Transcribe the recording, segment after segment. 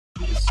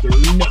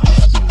Welcome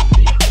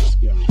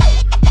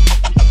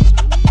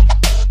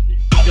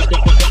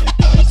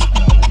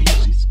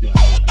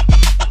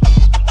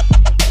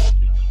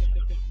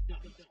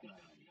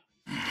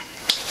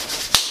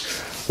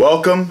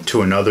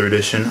to another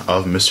edition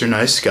of Mr.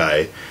 Nice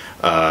Guy.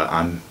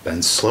 I'm Ben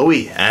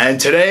Slowey, and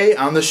today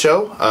on the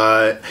show,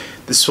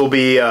 this will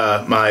be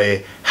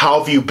my How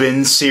Have You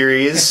Been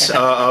series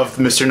of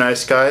Mr.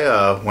 Nice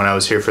Guy. When I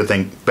was here for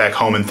back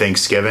home in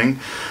Thanksgiving,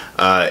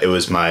 it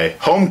was my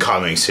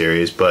homecoming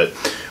series, but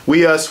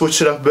we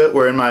switched it up a bit.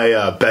 We're in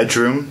my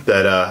bedroom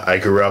that I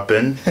grew up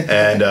in,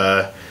 and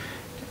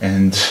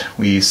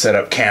we set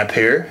up camp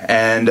here.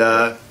 And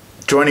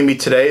joining me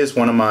today is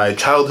one of my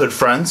childhood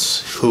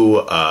friends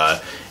who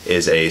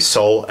is a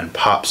soul and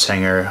pop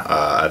singer.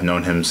 I've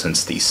known him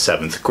since the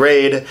 7th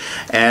grade,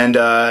 and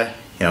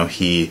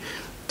he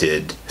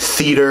did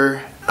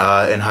theater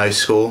in high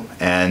school,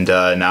 and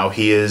now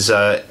he is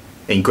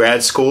in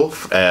grad school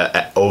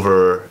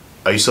over.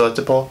 Are you still at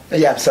DePaul?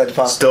 Yeah, I'm still at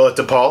DePaul. Still at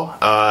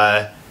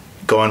DePaul.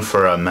 Going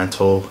for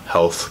mental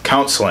health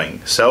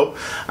counseling. So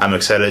I'm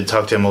excited to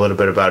talk to him a little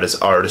bit about his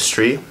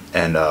artistry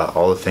and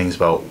all the things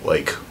about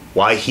like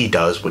why he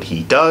does what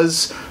he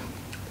does.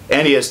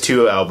 And he has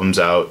 2 albums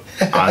out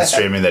on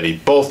streaming that he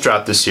both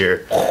dropped this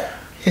year.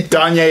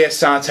 Danye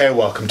Asante,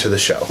 welcome to the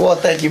show. Well,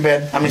 thank you,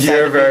 Ben. I'm excited.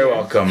 You're very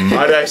welcome.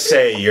 Might I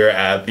say your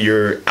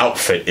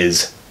outfit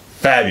is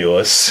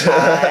fabulous.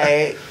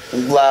 I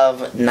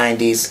love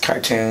 90s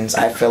cartoons.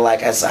 I feel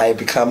like as I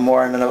become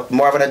more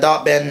of an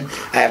adult, Ben,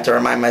 I have to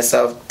remind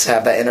myself to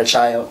have that inner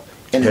child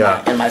in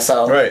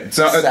myself. Right.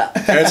 So,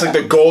 and it's like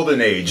the golden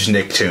age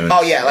Nicktoons.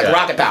 Oh yeah, like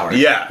Rocket Power.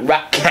 Yeah.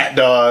 Cat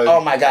Dog. Oh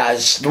my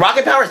gosh. The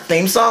Rocket Power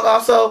theme song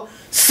also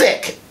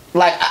sick.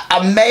 Like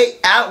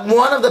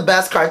one of the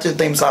best cartoon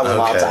theme songs of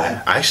all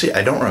time. Actually,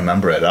 I don't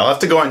remember it. I'll have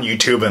to go on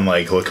YouTube and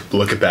like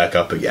look it back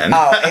up again.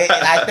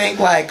 I think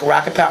like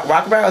Rocket Power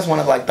was one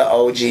of like the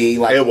OG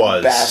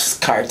like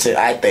best cartoon.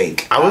 I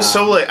think. I was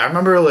I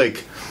remember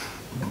like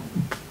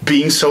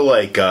being so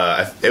like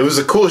it was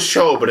the coolest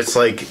show, but it's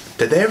like,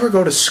 did they ever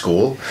go to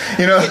school?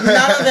 None of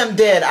them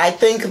did. I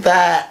think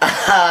that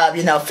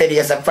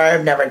Phineas and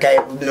Ferb never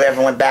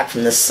went back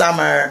from the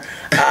summer.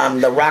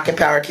 The Rocket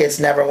Power kids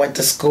never went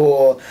to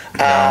school.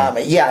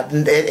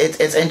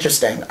 It's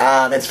interesting.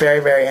 It's very,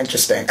 very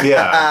interesting.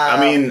 Yeah,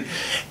 I mean,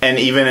 and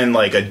even in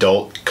like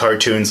adult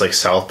cartoons like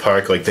South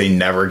Park, like they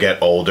never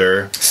get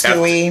older.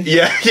 Stewie.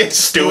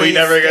 Stewie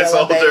never gets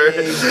older.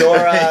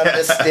 Dora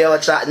is still a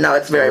child. No,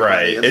 it's very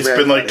right. Funny. It's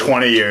been like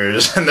 20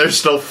 years, and they're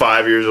still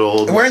 5 years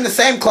old. We're in the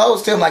same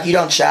clothes too. Like you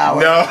don't shower.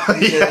 No,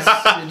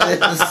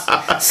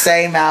 just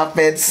same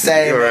outfits,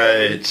 same.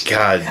 Right.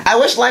 God. I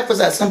wish life was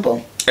that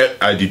simple.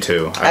 I do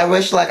too. I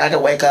wish like I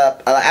could wake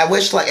up. I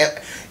wish like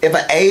if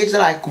an age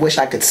that I wish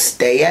I could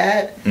stay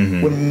at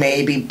would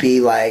maybe be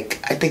like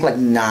I think like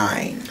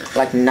 9.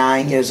 Like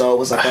 9 years old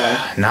was like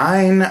a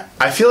 9.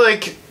 I feel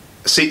like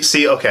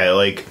okay,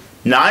 like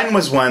 9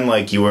 was when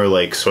like you were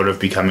like sort of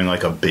becoming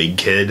like a big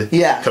kid.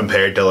 Yeah.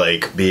 Compared to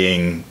like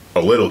being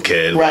a little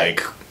kid, right.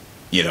 Like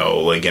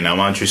like in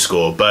elementary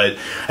school. But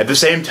at the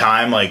same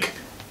time, like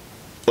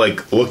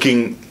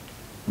looking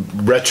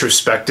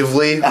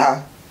retrospectively.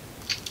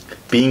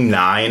 Being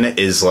 9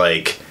 is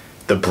like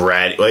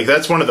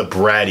that's one of the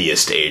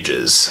brattiest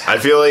ages. I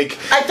feel like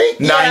I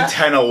think 9,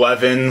 10,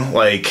 11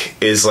 like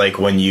is like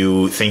when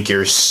you think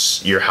you're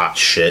hot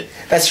shit.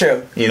 That's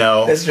true.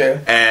 That's true.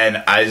 And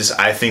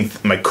I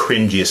think my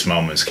cringiest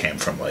moments came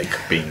from like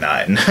being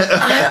 9.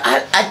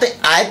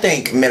 I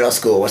think middle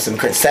school was some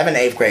cringe. 7th,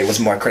 8th grade was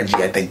more cringy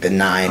I think than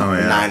 9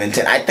 and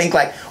 10. I think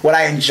like what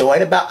I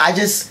enjoyed about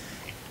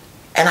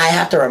and I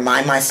have to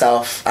remind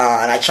myself,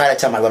 and I try to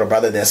tell my little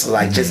brother this,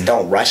 like, just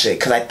don't rush it.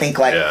 Because I think,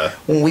 like,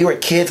 when we were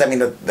kids, I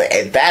mean,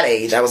 at that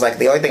age, I was like,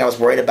 the only thing I was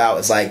worried about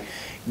was, like,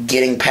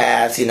 getting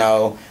past,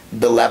 the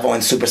level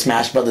in Super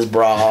Smash Brothers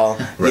Brawl,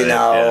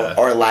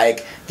 or,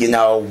 like,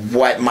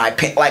 what my...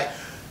 Like,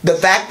 the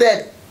fact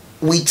that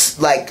we,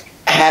 like...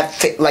 have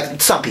like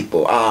some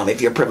people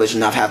if you're privileged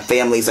enough have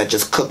families that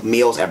just cook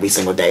meals every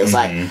single day. It's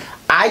like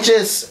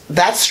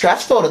that's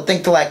stressful to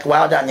think to like,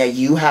 wow, Danya,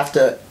 you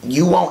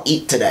won't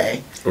eat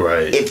today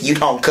if you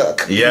don't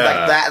cook.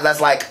 Like that's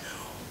like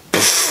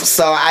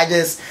so I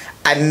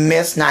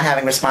miss not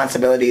having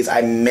responsibilities.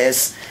 I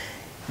miss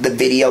the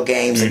video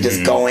games and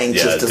just going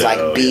to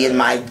like be in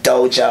my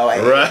dojo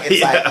and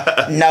it's like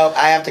nope,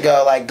 I have to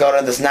go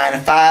to this 9 to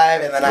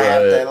 5 and then I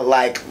have to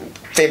like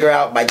figure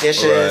out my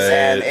dishes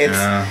and it's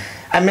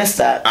I miss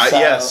that.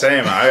 Yeah,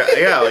 same.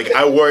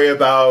 I worry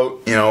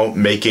about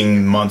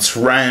making month's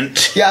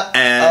rent. Yep.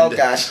 And oh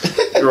gosh.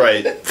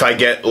 Right.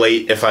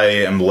 If I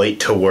am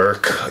late to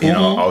work,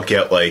 I'll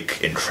get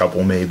like in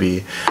trouble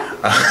maybe.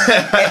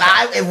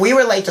 If we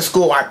were late to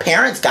school, our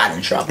parents got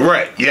in trouble.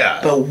 Right. Yeah.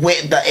 But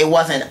it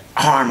wasn't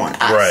harm on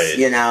us. Right.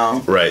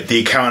 Right. The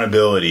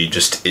accountability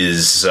just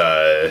is.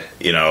 All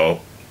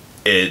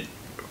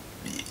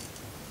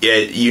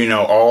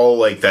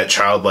like that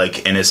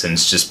childlike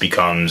innocence just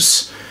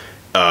becomes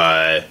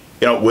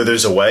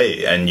withers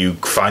away, and you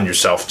find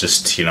yourself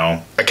just,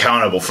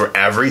 accountable for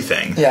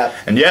everything. Yeah.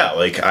 And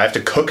like, I have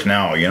to cook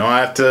now, I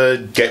have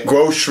to get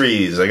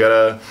groceries.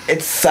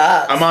 It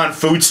sucks. I'm on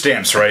food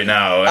stamps right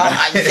now.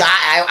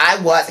 I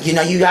was,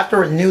 you have to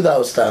renew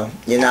those though,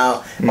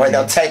 or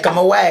they'll take them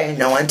away.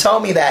 No one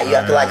told me that. You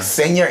have to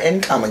send your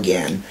income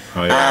again.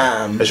 Oh,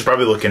 yeah. I should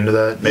probably look into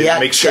that.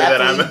 Make sure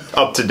that I'm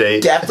up to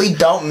date. Definitely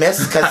don't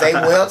miss, because they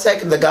will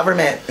the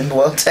government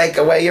will take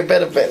away your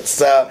benefits.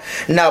 So,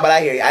 no, but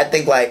I hear you. I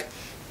think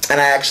and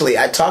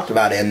I talked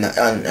about it in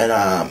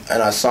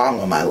a song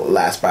on my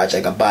last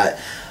project, but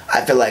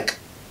I feel like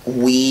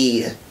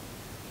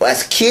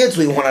as kids,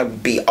 we want to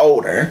be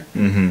older,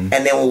 and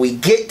then when we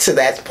get to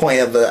that point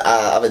of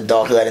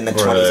adulthood in the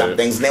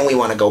 20-somethings, then we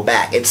want to go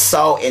back. It's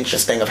so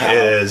interesting of how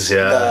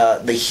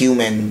the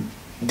human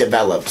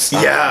develops.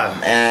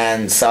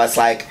 And so it's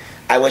like,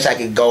 I wish I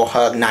could go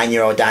hug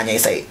 9-year-old Danye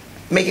and say,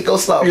 make it go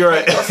slow. You're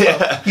right. Go slow.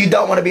 Yeah. You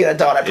don't want to be an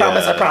adult. I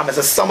promise. I promise.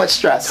 It's so much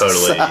stress.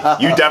 Totally. So.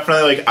 You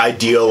definitely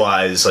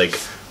idealize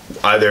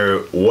either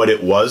what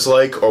it was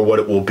like or what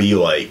it will be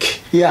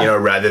like. Yeah.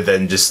 Rather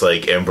than just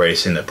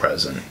embracing the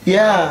present.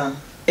 Yeah.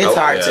 It's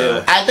hard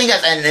to. I think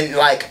that's and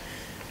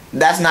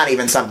that's not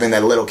even something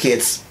that little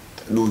kids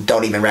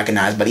don't even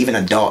recognize, but even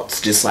adults,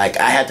 just I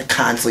had to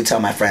constantly tell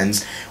my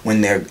friends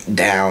when they're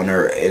down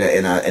or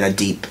in a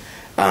deep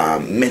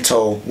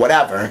mental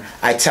whatever,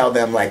 I tell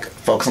them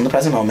focus on the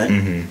present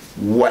moment.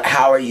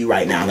 How are you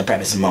right now in the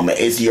present moment?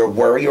 Is your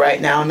worry right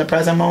now in the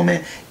present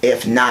moment?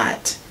 If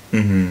not,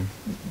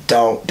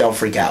 don't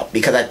freak out,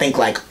 because I think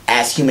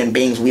as human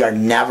beings, we are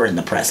never in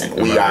the present.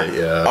 We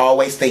are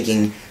always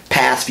thinking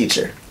past,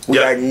 future. We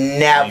are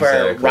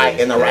never right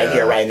in the right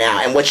here, right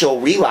now. And what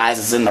you'll realize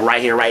is in the right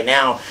here, right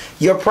now,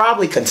 you're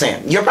probably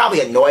content. You're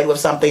probably annoyed with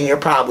something. You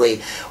probably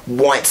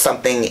want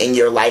something in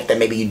your life that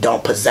maybe you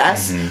don't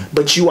possess.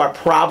 But you are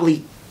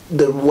probably,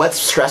 what's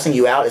stressing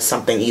you out is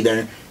something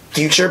either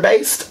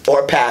future-based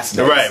or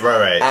past-based.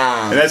 Right.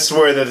 And that's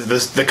where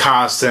the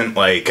constant,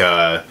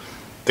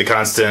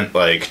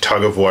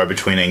 tug of war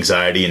between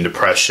anxiety and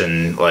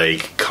depression,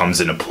 comes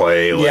into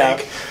play.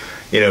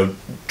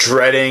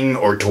 Dreading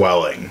or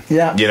dwelling.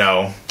 Yeah.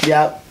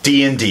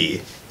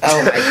 D&D.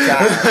 Oh my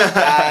god.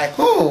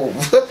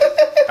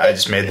 I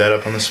just made that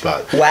up on the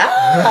spot. Wow.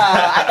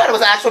 I thought it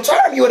was an actual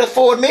term. You would have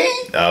fooled me.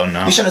 Oh,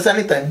 no. You shouldn't have said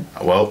anything.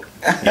 Well,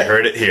 you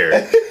heard it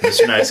here.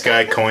 Mr. Nice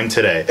Guy coined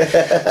today.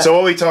 So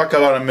what we talk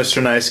about on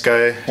Mr. Nice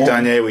Guy,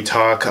 Danye, we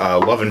talk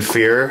love and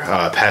fear,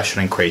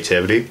 passion and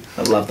creativity.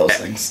 I love those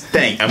things.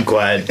 I'm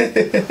glad.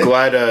 We're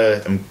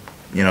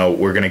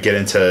going to get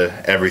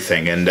into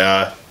everything. And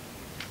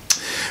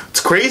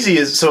what's crazy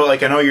is, I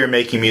know you're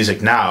making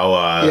music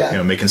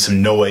now, making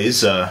some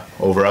noise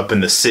over up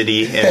in the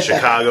city in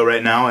Chicago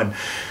right now, and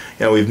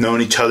we've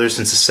known each other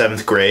since the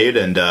 7th grade,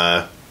 and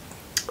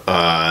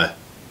I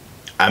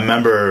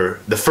remember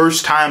the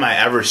first time I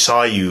ever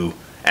saw you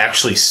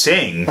actually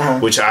sing,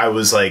 which I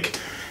was it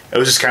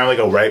was just kind of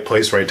a right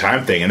place, right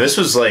time thing, and this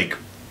was I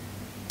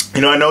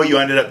know you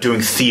ended up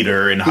doing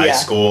theater in high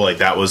school,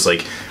 that was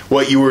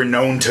what you were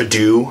known to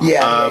do,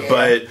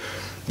 but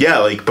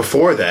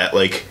before that,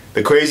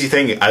 the crazy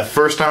thing, the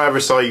first time I ever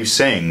saw you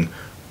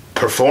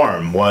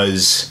perform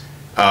was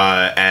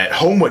at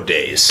Homewood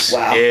Days.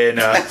 Wow.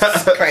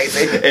 That's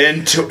crazy.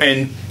 In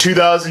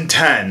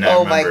 2010.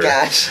 Oh my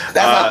gosh.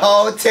 That's a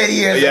whole 10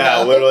 years ago.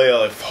 Yeah, literally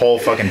a whole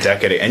fucking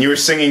decade. And you were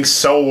singing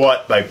So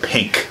What by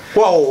Pink.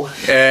 Whoa.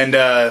 And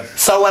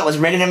So What was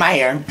written in my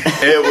hair.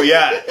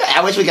 Yeah.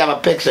 I wish we could have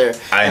a picture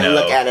and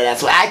look at it.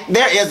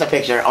 There is a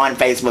picture on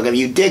Facebook if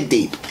you dig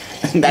deep.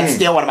 That's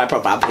still one of my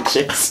profile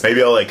pictures.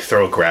 Maybe I'll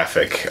throw a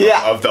graphic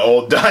of the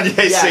old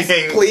Danye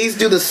singing. Please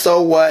do the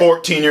So What.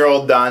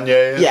 14-year-old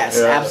Danye.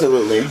 Yes,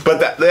 absolutely.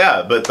 But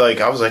I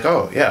was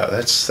oh yeah,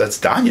 that's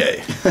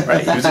Danye,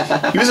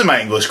 right? He was in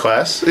my English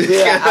class.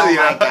 Yeah, oh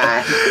my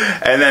god.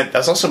 And then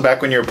that's also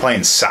back when you were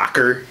playing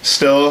soccer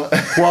still.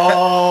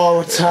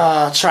 Whoa,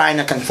 trying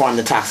to conform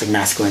to toxic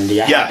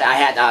masculinity. I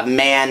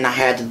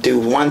had to do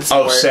one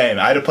sport. Oh, same.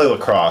 I had to play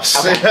lacrosse.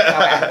 Okay,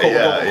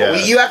 cool.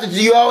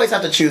 You always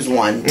have to choose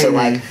one to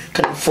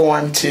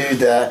conform to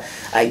the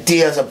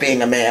ideas of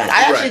being a man.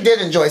 I actually did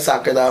enjoy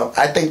soccer though.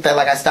 I think that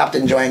I stopped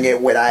enjoying it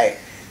when I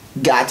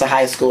got to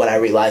high school and I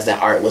realized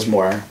that art was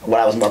what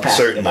I was more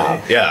passionate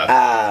about.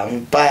 Yeah.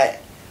 But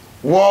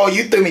whoa,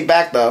 you threw me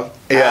back though.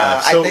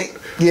 Yeah. I think.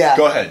 Yeah.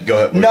 Go ahead.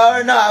 No.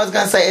 I was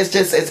gonna say it's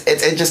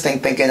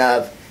interesting thinking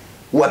of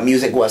what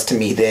music was to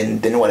me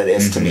then what it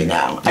is to me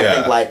now.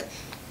 I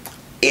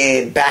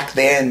think back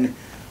then,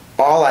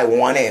 all I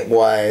wanted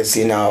was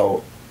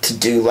to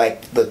do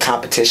the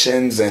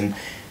competitions, and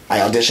I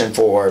auditioned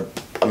for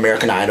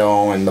American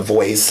Idol and The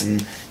Voice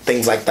and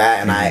things like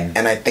that,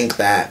 and I think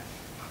that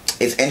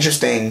it's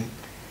interesting,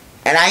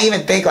 and I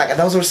even think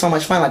those were so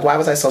much fun. Why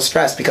was I so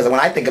stressed? Because when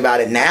I think about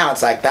it now,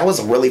 it's that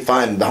was really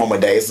fun. The Homewood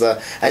Days. I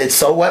did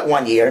So What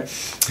one year,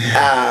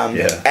 and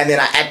then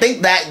I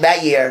think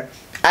that year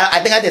I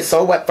think I did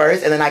So What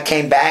first, and then I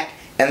came back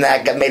and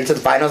I made it to the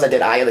finals. I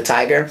did Eye of the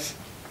Tiger.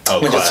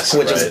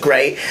 which is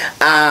great.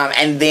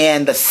 And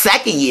then the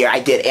second year I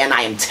did "And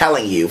I Am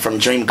Telling You" from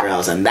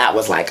Dreamgirls, and that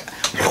was like,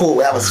 cool.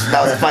 That was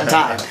a fun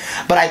time.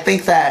 But I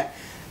think that,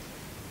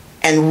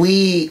 and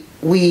we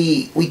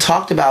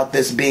talked about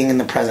this being in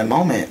the present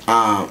moment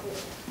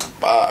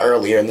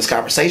earlier in this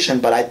conversation,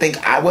 but I think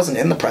I wasn't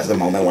in the present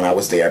moment when I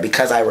was there,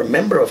 because I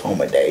remember of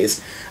Homa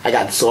Days, I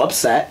got so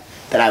upset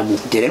that I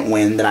didn't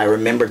win that I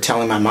remember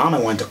telling my mom I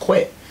wanted to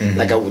quit.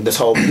 This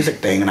whole music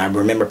thing, and I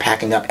remember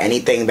packing up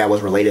anything that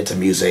was related to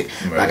music.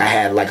 Right. Like I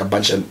had like a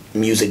bunch of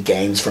music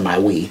games for my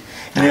Wii,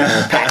 and I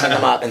remember packing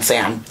them up and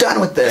saying, "I'm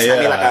done with this."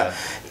 Yeah.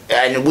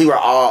 And we were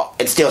all,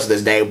 and still to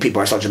this day,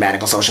 people are so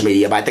dramatic on social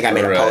media, but I think I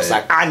made a post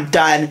like, "I'm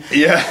done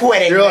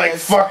quitting You're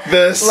this. like, fuck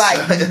this.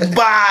 Like,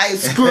 bye,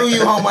 screw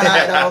you, Homa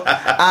Idol."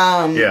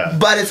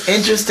 But it's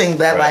interesting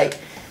that like,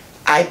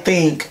 I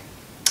think,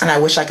 and I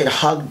wish I could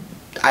hug,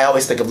 I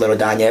always think of Little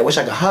Danye. I wish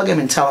I could hug him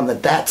and tell him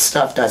that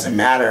stuff doesn't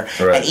matter.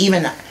 Right. And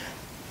even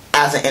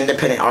as an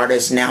independent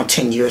artist now,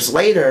 10 years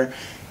later,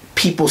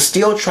 people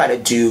still try to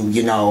do,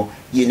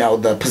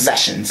 the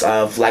possessions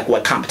of like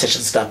what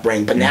competition stuff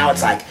bring. But now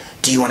it's like,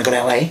 do you want to go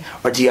to LA?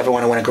 Or do you ever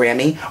want to win a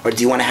Grammy? Or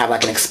do you want to have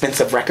like an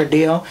expensive record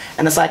deal?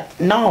 And it's like,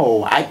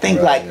 no. I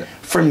think like,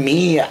 for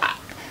me,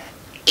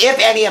 if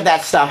any of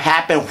that stuff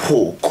happened,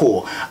 cool.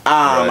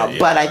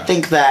 But I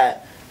think that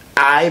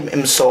I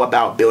am so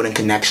about building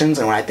connections,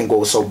 and I think what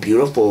was so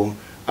beautiful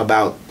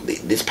about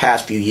this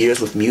past few years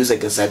with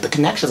music is that the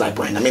connections I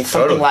bring. I mean,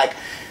 something like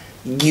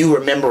you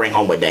remembering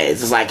Homa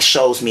Days is like,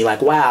 shows me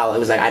like, wow, it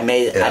was like I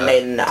made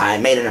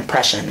an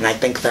impression, and I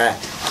think that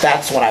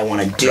that's what I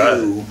want to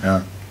do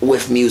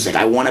with music.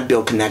 I want to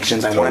build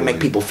connections. I want to make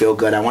people feel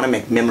good. I want to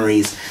make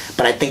memories.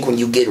 But I think when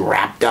you get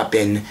wrapped up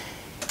in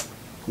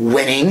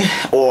winning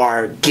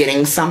or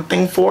getting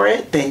something for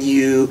it, then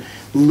you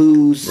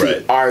lose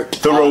the art,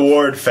 the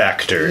reward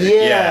factor.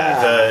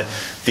 The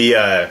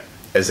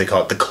as they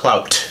call it, the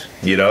clout.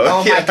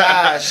 Oh my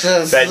gosh,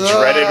 that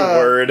dreaded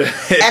word.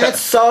 And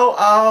it's so.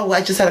 I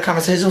just had a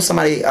conversation with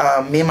somebody.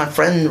 Me and my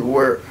friend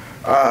were.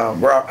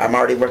 I'm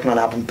already working on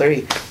album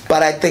 3,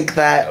 but I think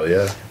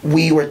that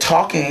we were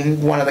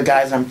talking. One of the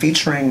guys I'm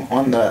featuring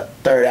on the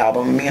 3rd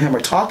album, me and him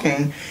were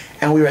talking,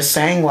 and we were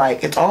saying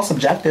like, it's all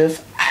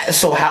subjective.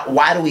 So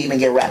why do we even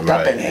get wrapped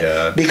up in it?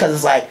 Yeah. Because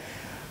it's like,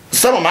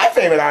 some of my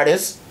favorite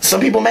artists, some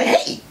people may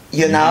hate,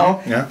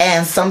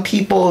 and some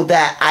people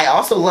that I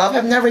also love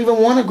have never even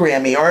won a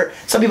Grammy, or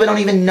some people don't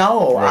even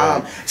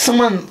know.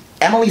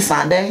 Emily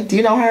Sande, do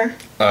you know her?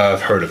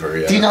 I've heard of her.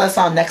 Yeah. Do you know that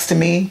song "Next to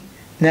Me"?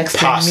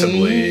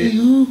 Possibly.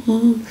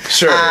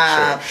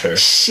 Sure.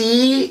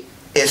 She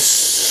is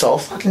so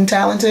fucking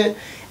talented,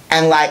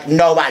 and like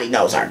nobody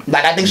knows her.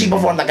 Like I think she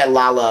performed like at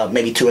Lala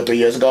maybe 2 or 3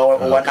 years ago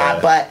or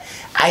whatnot. But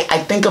I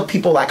think of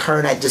people like her,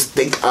 and I just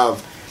think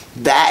of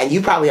that, and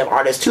you probably have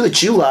artists too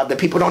that you love that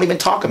people don't even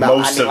talk about.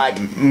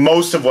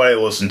 Most of what I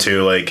listen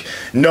to, like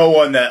no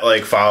one that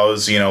like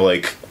follows,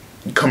 like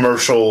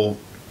commercial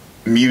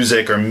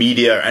music or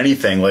media or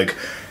anything, like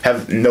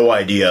have no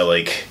idea,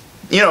 like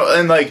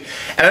and I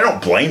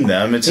don't blame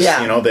them. It's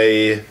just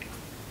they,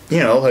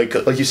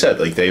 like you said,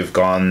 like they've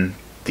gone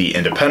the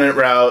independent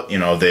route.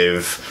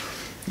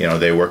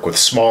 They work with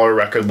smaller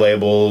record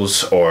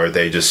labels, or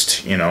they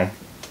just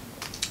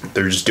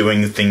they're just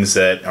doing things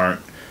that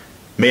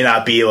may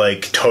not be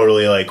like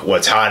totally like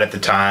what's hot at the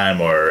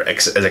time or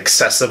as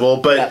accessible,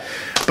 but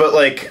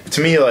like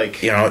to me,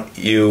 like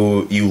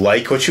you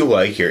like what you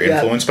like, you're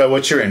influenced by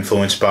what you're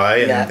influenced by,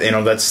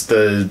 and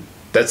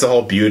that's the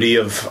whole beauty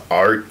of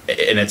art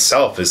in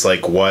itself, is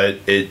like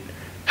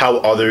how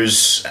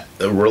others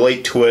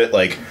relate to it,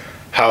 like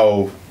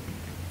how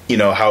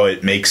how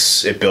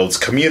it builds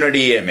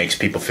community, it makes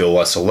people feel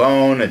less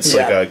alone. It's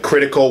like a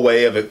critical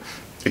way of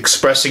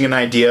expressing an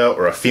idea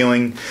or a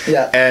feeling.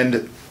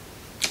 And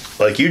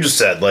like you just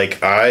said, like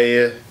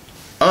I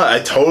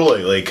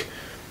totally, like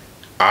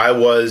I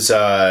was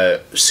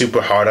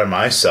super hard on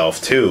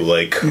myself too.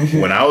 Like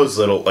when I was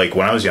little, like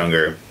when I was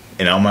younger,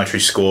 in elementary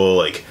school,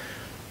 like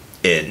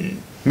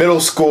in middle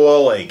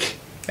school, like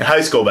in high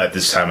school, but at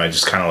this time I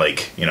just kind of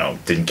like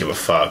didn't give a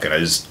fuck, and I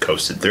just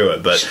coasted through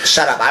it. But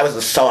shut up, I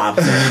was so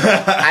opposite.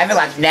 I feel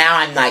like now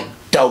I'm like,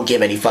 don't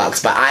give any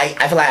fucks, but I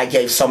feel like I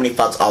gave so many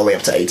fucks all the way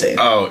up to 18.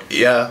 Oh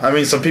yeah, I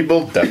mean some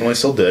people definitely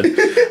still did.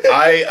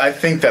 I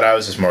think that I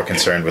was just more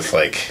concerned with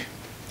like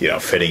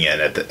fitting in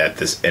at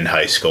this in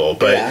high school,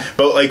 but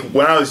like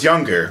when I was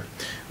younger,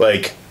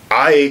 like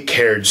I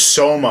cared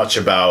so much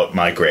about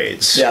my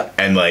grades,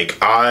 and like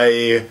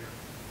I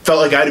felt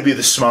like I had to be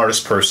the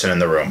smartest person in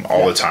the room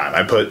all the time.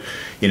 I put,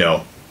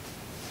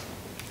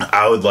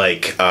 I would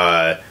like,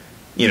 I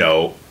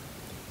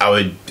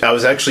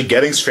was actually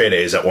getting straight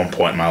A's at one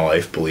point in my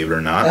life, believe it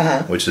or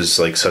not, which is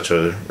like such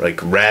a like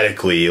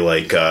radically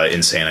like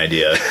insane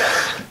idea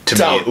to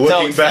me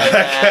looking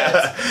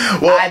back.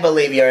 Well, I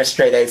believe you're a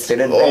straight A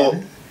student. Well,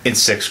 in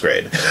 6th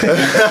grade,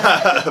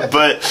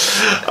 but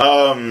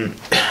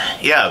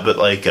but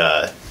like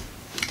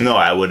no,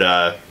 I would.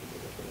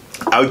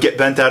 I would get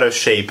bent out of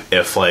shape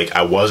if, like,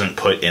 I wasn't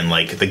put in,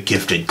 like, the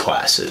gifted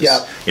classes.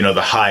 Yeah. You know,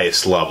 the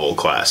highest level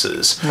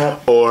classes. Yeah.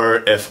 Or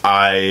if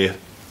I,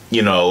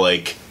 you know,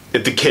 like,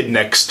 if the kid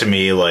next to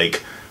me,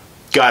 like,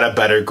 got a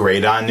better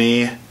grade on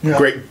me,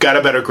 got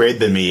a better grade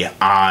than me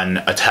on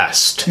a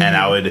test, and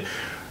I would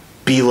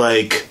be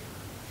like,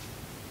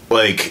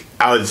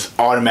 I would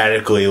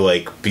automatically,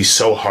 like, be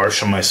so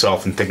harsh on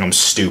myself and think I'm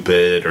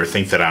stupid or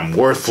think that I'm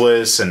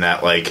worthless and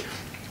that, like,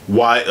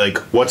 why, like,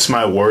 what's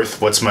my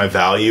worth, what's my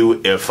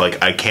value if,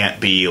 like, I can't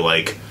be,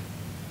 like,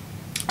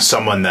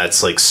 someone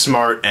that's, like,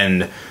 smart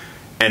and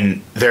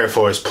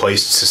therefore is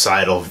placed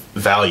societal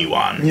value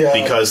on. Yeah.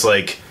 Because,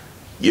 like,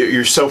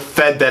 you're so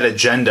fed that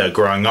agenda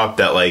growing up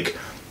that, like,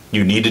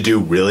 you need to do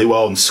really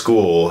well in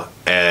school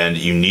and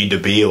you need to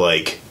be,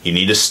 like, you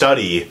need to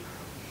study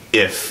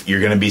if you're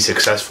going to be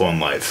successful in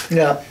life.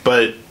 Yeah.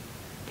 But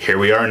here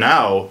we are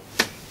now.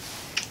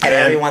 And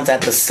everyone's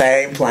at the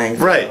same playing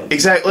field. Right,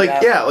 exactly.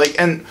 Like, yeah, like,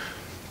 and,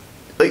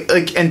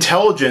 like,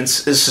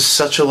 intelligence is just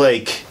such a,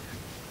 like,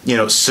 you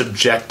know,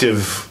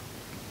 subjective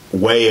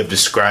way of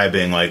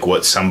describing, like,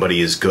 what somebody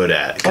is good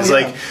at. Because,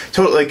 like,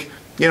 like,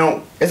 you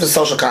know... It's a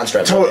social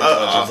construct.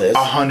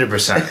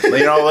 100%.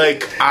 You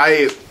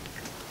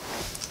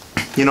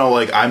know,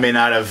 like, I may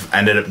not have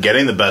ended up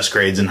getting the best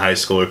grades in high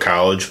school or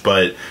college,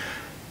 but,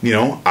 you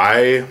know,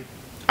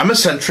 I'm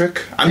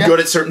eccentric. I'm good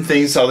at certain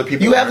things other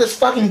people You have aren't. this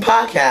fucking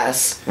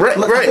podcast. Right.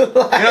 Like, you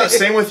know,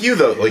 same with you,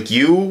 though. Like,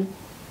 you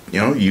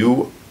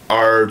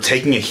are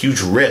taking a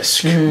huge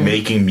risk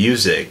making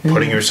music,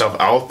 putting yourself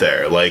out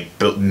there, like,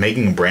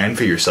 making a brand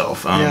for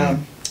yourself.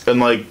 And,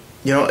 like,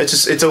 you know,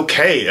 it's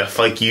okay if,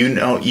 like, you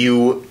know,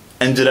 you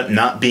ended up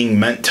not being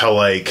meant to,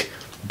 like,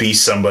 be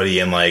somebody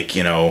in, like,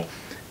 you know,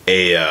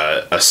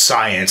 a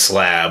science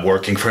lab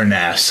working for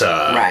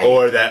NASA.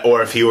 Right.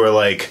 Or if you were,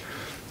 like,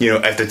 you know,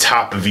 at the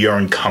top of your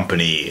own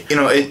company. You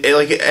know, it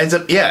ends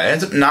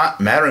up not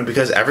mattering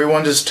because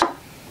everyone just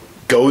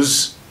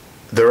goes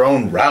their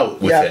own route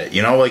with it.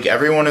 You know, like,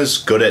 everyone is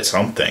good at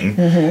something.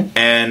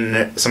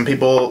 And some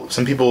people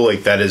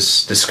like that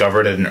is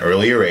discovered at an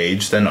earlier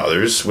age than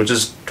others, which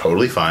is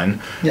totally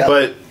fine.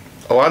 But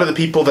a lot of the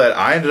people that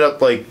I ended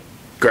up, like,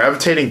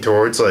 gravitating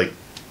towards, like,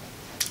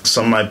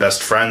 some of my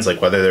best friends,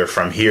 like, whether they're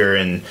from here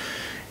in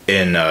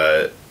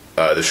the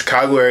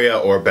Chicago area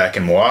or back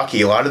in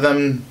Milwaukee, a lot of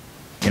them,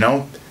 you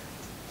know,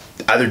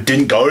 either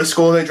didn't go to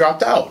school or they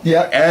dropped out.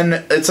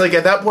 And it's like,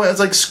 at that point, it's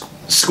like,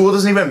 school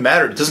doesn't even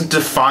matter.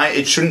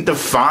 It shouldn't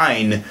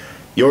define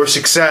your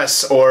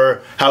success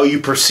or how you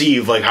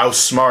perceive, like, how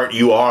smart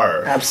you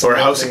are. Or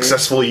how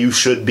successful you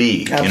should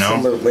be.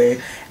 Absolutely. You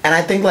know? And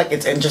I think, like,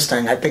 it's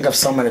interesting. I think of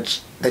someone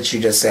that you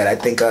just said. I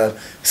think of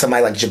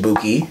somebody like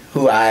Jaboukie,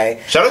 who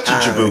Shout out to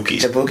Jaboukie.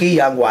 Jaboukie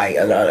Young White,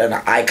 an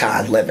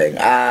icon living.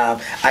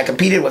 I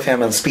competed with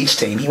him on the speech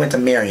team. He went to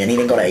Marion. He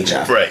didn't go to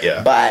HF. Right,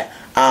 yeah. But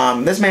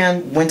this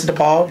man went to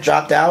DePaul,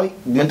 dropped out,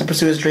 went to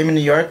pursue his dream in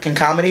New York in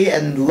comedy,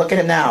 and look at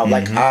him now.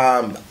 Like,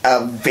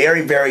 a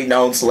very, very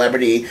known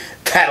celebrity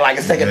that, like,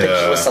 is taking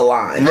pictures with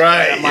Solange.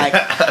 Right. And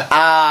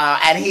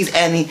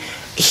I'm like,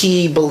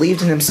 he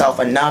believed in himself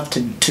enough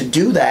to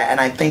do that, and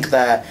I think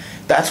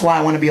that's why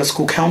I want to be a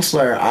school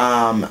counselor.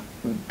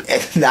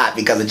 Not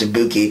because of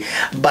Jaboukie,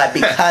 but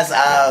because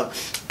of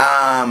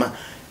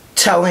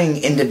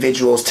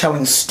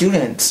telling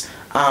students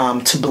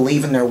to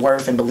believe in their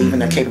worth and believe in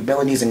their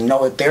capabilities and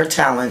know that their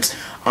talents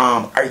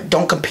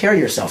don't compare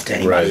yourself to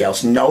anybody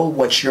else. Know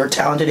what you're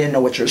talented in,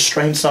 know what your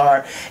strengths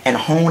are, and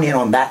hone in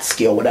on that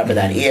skill, whatever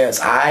that is.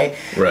 I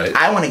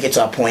want to get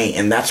to a point,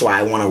 and that's why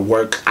I want to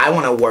work. I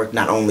want to work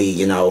not only,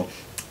 you know,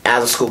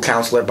 as a school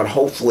counselor, but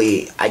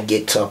hopefully I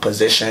get to a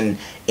position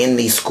in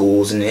these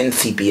schools and in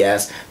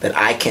CPS that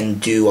I can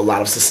do a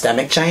lot of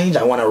systemic change.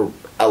 I want to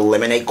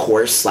eliminate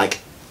course, like,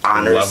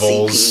 honors,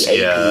 levels,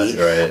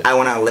 CP, AP. I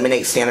want to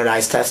eliminate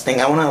standardized testing.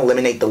 I want to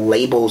eliminate the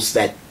labels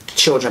that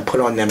children put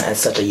on them at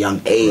such a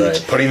young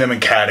age. Putting them in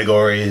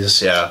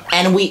categories,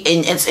 And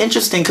it's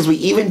interesting because we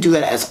even do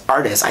that as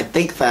artists. I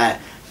think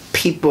that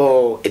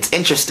it's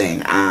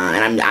interesting,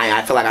 and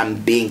I feel like I'm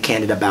being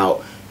candid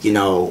about, you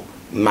know,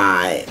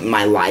 my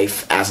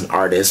life as an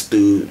artist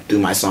through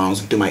my songs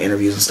and through my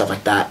interviews and stuff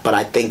like that. But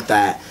I think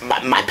that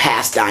my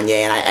past,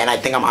 Danye, and I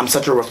think I'm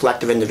such a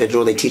reflective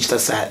individual. They teach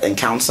us that in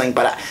counseling,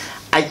 but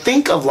I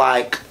think of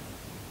what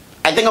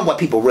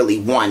people really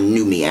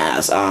knew me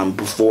as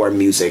before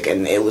music,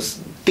 and it was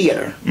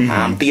theater.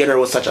 Theater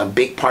was such a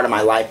big part of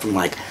my life from,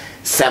 like,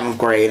 7th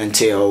grade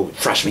until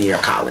freshman year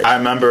of college. I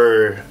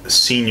remember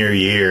senior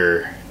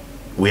year,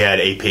 we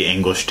had AP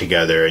English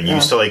together, and you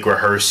used to, like,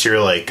 rehearse your,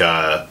 like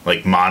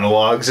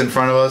monologues in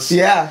front of us.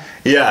 Yeah,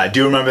 I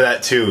do remember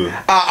that too.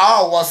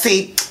 Well,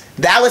 see,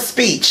 that was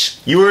speech.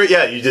 You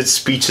did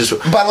speeches,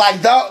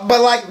 but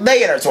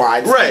they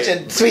intertwined. Right.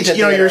 Speech and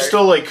you know, theater. you're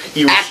still, like,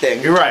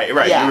 acting. You're right.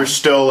 Yeah. You were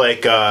still,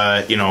 like,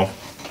 you know,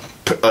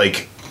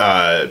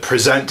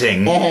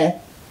 presenting,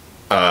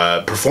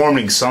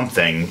 performing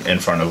something in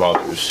front of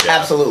others. Yeah.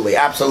 Absolutely.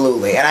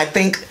 And I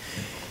think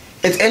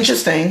it's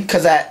interesting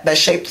because that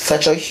shaped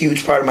such a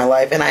huge part of my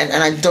life, and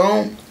I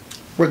don't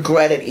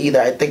regret it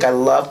either. I think I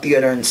love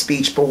theater and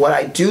speech, but what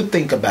I do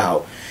think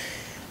about,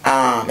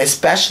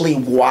 especially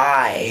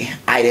why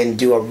I didn't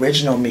do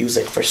original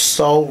music for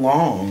so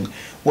long,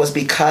 was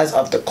because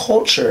of the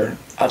culture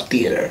of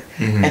theater.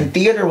 And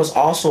theater was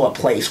also a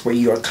place where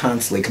you are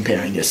constantly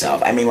comparing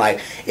yourself. I mean,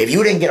 like, if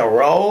you didn't get a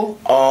role,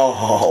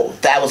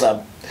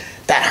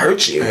 that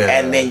hurt you. Yeah.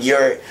 And then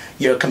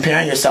you're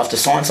comparing yourself to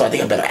so-and-so. I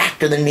think I'm a better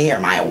actor than me, or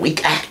am I a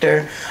weak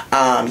actor?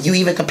 You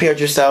even compared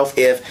yourself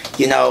if,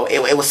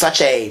 it was such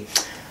a...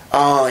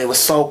 Oh, it was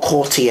so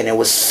culty and it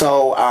was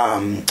so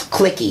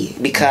cliquey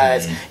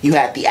because you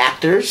had the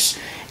actors,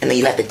 and then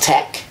you had the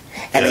tech,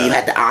 and then you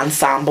had the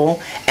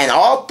ensemble, and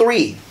all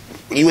three.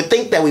 You would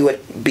think that we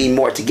would be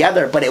more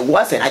together, but it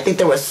wasn't. I think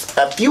there was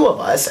a few of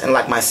us, and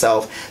like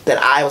myself, that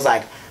I was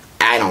like,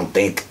 I don't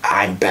think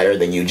I'm better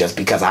than you just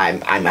because I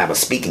have a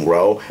speaking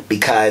role.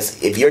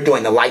 Because if you're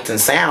doing the lights and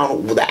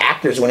sound, well, the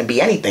actors wouldn't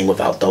be anything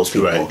without those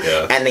people. Right,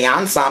 yeah. And the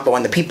ensemble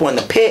and the people in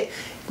the pit,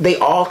 they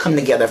all come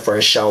together for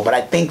a show. But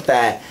I think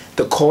that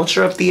the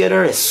culture of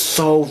theater is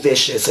so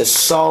vicious. It's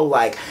so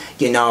like,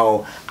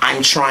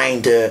 I'm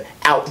trying to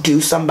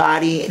outdo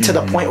somebody to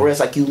the point where it's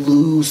like you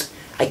lose,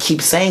 I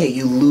keep saying it,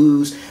 you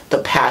lose the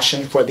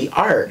passion for the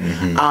art.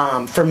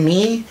 For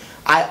me,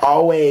 I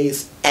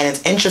always, and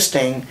it's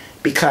interesting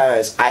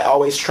because I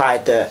always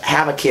tried to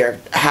have a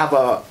character, have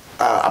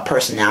a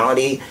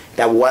personality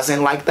that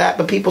wasn't like that,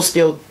 but people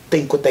still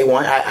think what they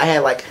want. I had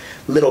like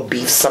little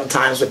beefs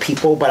sometimes with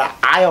people, but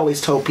I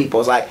always told people,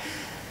 it's like,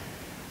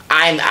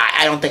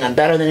 I don't think I'm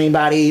better than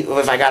anybody.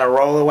 If I got a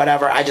role or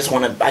whatever, I just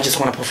want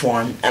to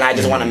perform, and I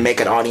just want to make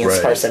an audience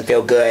person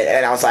feel good.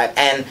 And I was like,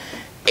 and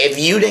if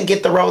you didn't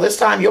get the role this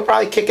time, you'll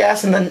probably kick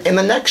ass in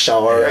the next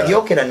show, or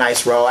you'll get a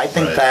nice role. I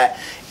think that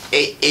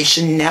it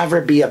should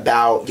never be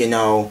about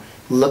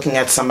looking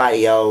at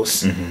somebody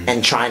else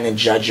and trying to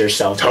judge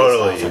yourself based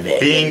off of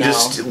it. Being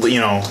just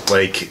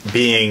like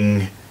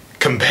being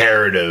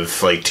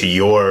comparative, like to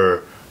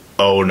your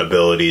own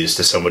abilities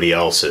to somebody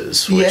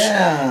else's. Which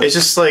it's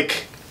just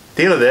like, at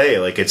the end of the day,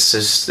 like it's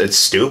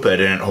stupid,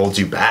 and it holds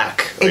you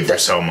back for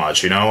so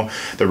much.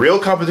 The real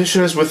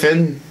competition is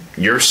within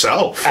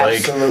yourself.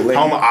 Absolutely. Like,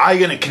 how am I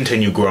going to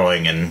continue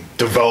growing and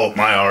develop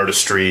my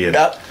artistry? And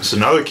so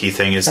another key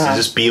thing is to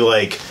just be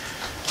like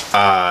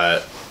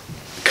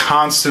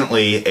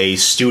constantly a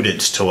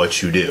student to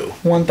what you do.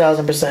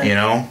 1000%.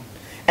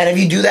 And if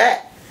you do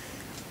that,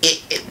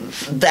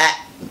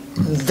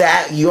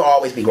 that you'll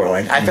always be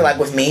growing. I feel like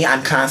with me,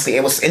 I'm constantly.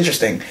 It was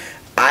interesting.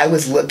 I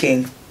was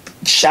looking.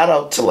 Shout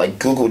out to like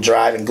Google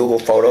Drive and Google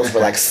Photos for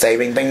like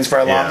saving things for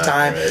a long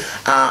time. Right.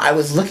 I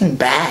was looking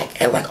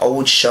back at like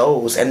old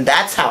shows, and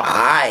that's what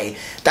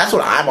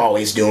I'm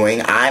always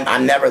doing.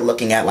 I'm never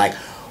looking at like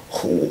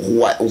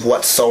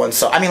what so and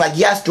so. I mean, like,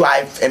 yes,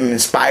 am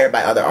inspired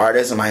by other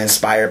artists? Am I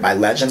inspired by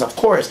legends? Of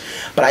course.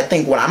 But I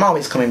think what I'm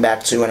always coming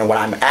back to, and what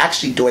I'm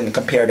actually doing the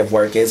comparative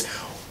work is,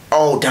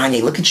 oh,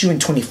 Donnie, look at you in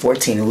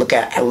 2014, and look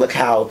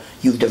how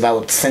you've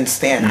developed since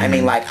then. I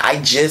mean, like, I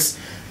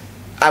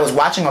was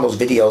watching all those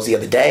videos the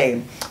other day,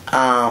 and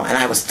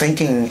I was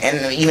thinking,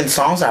 and even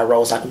songs I wrote, I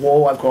was like,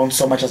 whoa, I've grown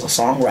so much as a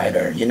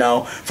songwriter,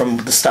 from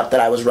the stuff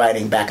that I was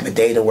writing back in the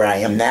day to where I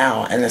am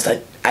now. And it's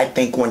like, I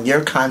think when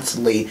you're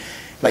constantly,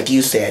 like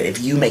you said,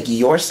 if you make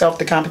yourself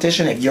the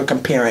competition, if you're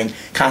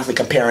constantly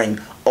comparing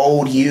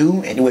old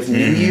you with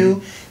new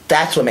you,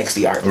 that's what makes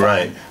the art fun.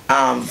 Right.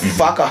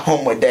 Fuck a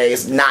Homewood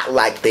Days, not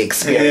like the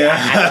experience.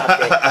 I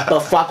loved it. But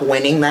fuck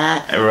winning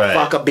that. Right.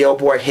 Fuck a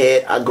Billboard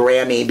hit, a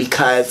Grammy,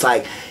 because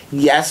like,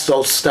 yes,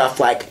 those stuff,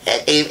 like,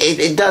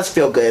 it does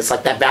feel good. It's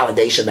like that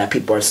validation that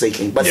people are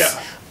seeking.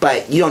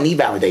 But you don't need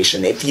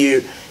validation. If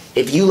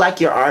you like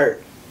your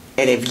art,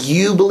 and if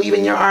you believe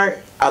in your art,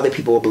 other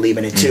people will believe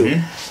in it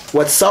too.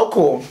 What's so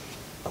cool,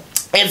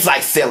 it's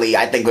like silly,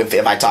 I think,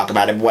 if I talk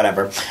about it,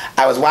 whatever.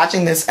 I was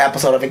watching this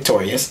episode of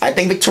Victorious. I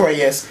think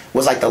Victorious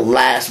was like the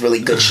last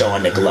really good show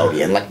on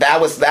Nickelodeon. Like, that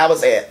was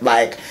it.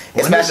 Like,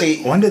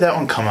 especially... When did that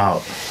one come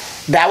out?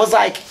 That was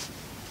like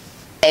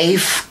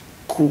 8th...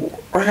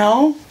 Or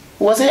no?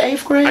 Was it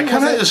 8th grade? I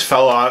kind of just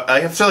fell off.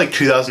 After like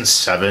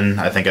 2007,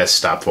 I think I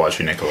stopped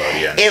watching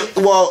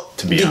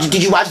Nickelodeon.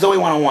 Did you watch Zoe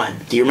 101?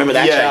 Do you remember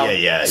that show?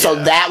 Yeah. So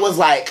that was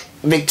like,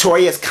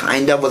 Victorious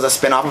kind of was a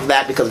spin-off of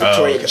that, because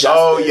Victoria Justice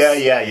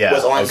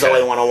was on Zoe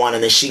 101,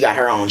 and then she got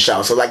her own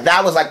show. So like,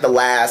 that was like the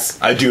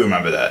last... I do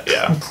remember that,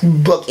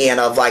 bookend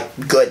of like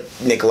good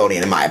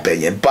Nickelodeon, in my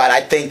opinion. But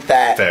I think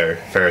that...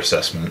 Fair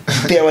assessment.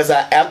 There was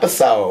an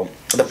episode,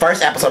 the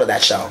first episode of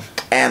that show,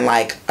 and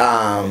like,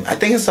 I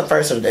think it's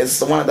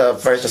one of the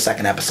first or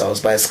second episodes,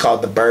 but it's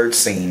called The Bird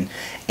Scene.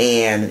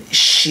 And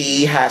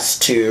she has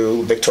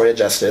to, Victoria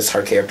Justice,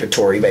 her character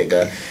Tori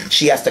Vega,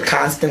 she has to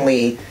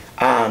constantly...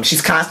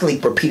 she's constantly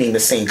repeating the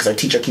scene because her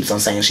teacher keeps on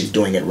saying she's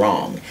doing it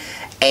wrong.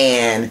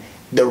 And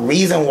the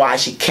reason why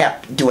she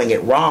kept doing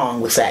it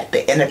wrong was at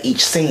the end of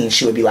each scene,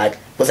 she would be like,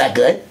 was that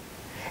good?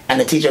 And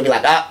the teacher would be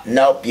like,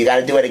 nope, you got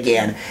to do it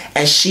again.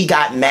 And she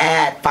got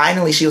mad.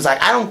 Finally, she was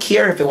like, I don't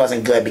care if it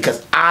wasn't good,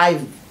 because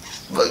I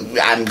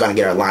I'm gonna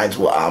get her lines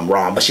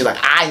wrong, but she's like,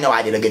 I know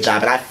I did a good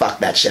job and I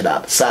fucked that shit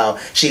up. So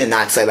she did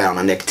not say that on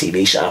a Nick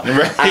TV show.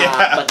 Right,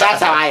 but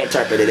that's how I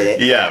interpreted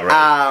it. Yeah,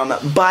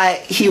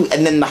 right.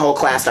 And then the whole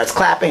class starts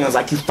clapping. It was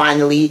like, you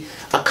finally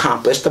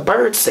accomplished the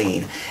bird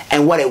scene.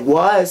 And what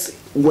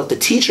the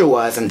teacher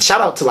was, and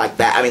shout out to like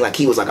that, I mean, like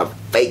he was like a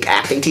fake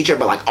acting teacher,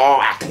 but like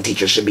all acting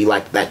teachers should be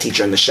like that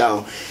teacher in the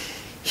show.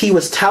 He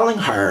was telling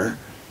her,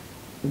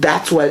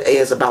 that's what it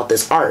is about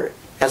this art.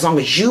 As long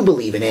as you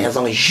believe in it, as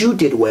long as you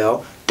did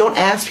well, don't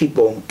ask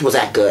people, was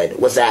that good?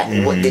 Was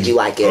that, what, did you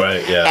like it?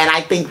 Right, yeah. And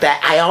I think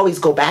that I always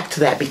go back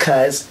to that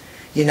because,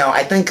 you know,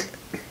 I think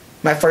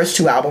my first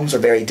 2 albums are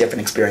very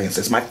different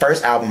experiences. My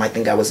first album, I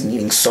think I was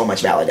needing so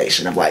much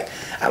validation of like,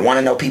 I want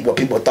to know what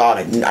people thought.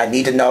 I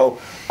need to know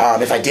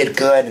if I did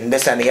good and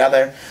this and the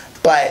other.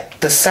 But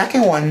the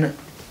second one,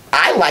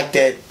 I liked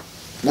it.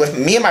 With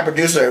me and my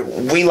producer,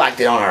 we liked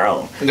it on our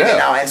own, yeah, you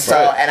know, and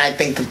so and I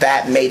think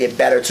that made it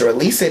better to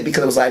release it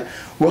because it was like,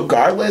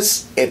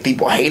 regardless if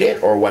people hate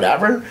it or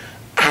whatever,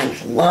 I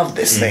love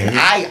this thing.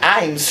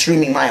 I am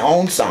streaming my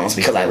own songs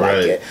because I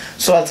like it.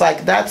 So it's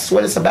like that's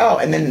what it's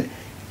about. And then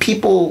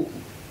people,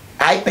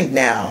 I think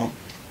now,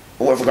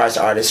 with regards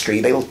to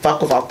artistry, they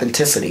fuck with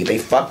authenticity. They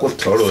fuck with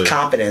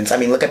confidence. I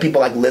mean, look at people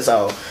like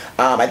Lizzo.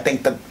 I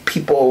think that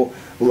people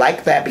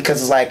like that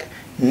because it's like,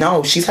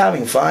 no, she's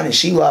having fun and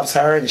she loves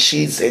her and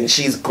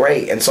she's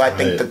great. And so I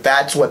think that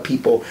that's what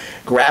people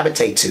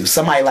gravitate to.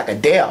 Somebody like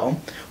Adele,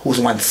 who's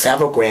won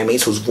several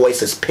Grammys, whose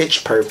voice is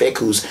pitch perfect,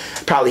 who's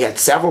probably had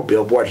several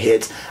Billboard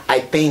hits. I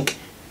think,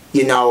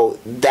 you know,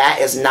 that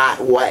is not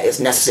what is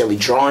necessarily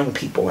drawing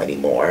people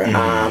anymore.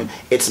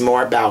 It's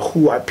more about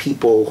who are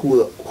people,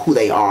 who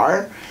they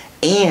are,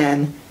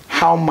 and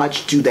how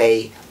much do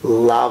they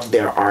love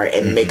their art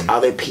and make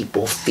other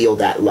people feel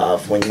that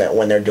love when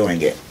they're doing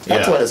it.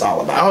 That's what it's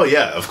all about. Oh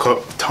yeah, of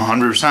course,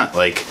 100%.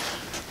 Like,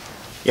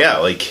 yeah,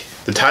 like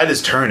the tide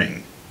is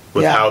turning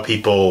with how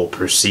people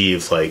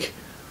perceive, like,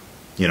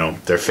 you know,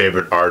 their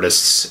favorite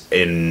artists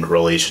in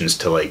relations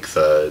to like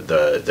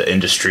the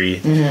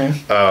industry.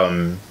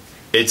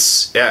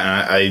 It's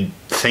I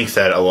think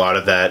that a lot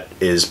of that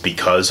is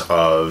because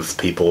of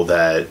people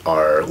that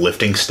are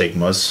lifting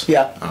stigmas.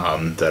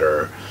 That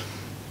are,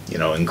 you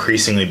know,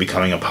 increasingly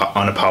becoming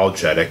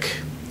unapologetic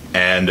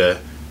and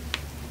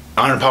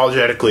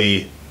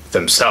unapologetically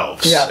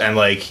themselves. And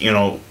like, you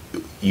know,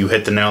 you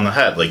hit the nail on the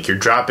head. Like you're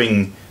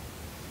dropping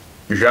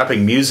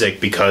music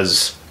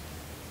because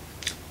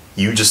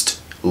you just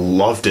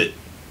loved it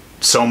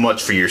so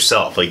much for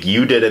yourself. Like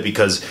you did it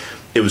because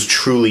it was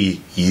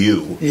truly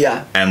you.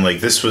 And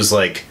like this was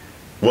like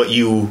what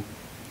you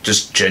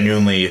just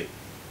genuinely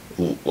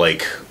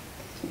like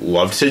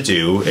loved to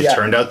do. It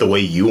turned out the way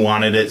you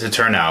wanted it to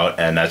turn out,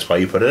 and that's why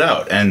you put it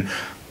out. And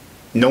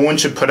no one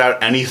should put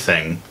out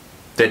anything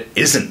that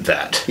isn't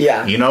that.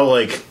 You know,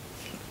 like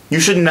you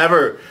should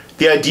never,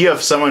 the idea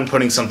of someone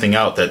putting something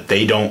out that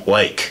they don't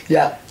like,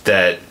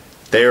 that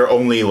they're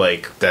only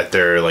like, that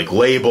they're like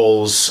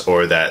labels,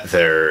 or that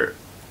they're,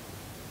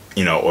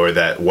 you know, or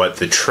that what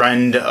the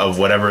trend of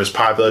whatever is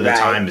popular at the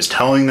time is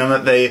telling them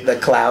that they... The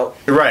clout.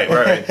 Right.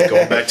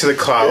 Going back to the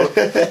clout.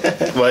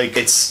 Like,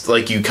 it's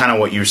like you kind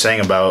of what you were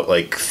saying about,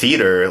 like,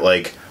 theater,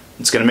 like,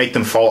 it's going to make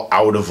them fall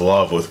out of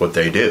love with what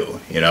they do,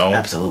 you know?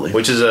 Absolutely.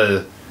 Which is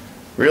a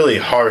really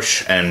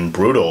harsh and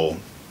brutal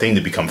thing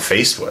to become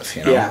faced with,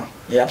 you know?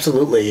 Yeah,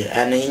 absolutely.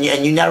 And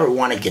you never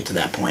want to get to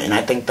that point. And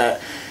I think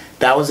that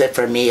was it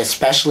for me,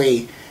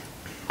 especially...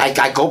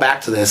 I go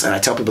back to this, and I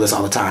tell people this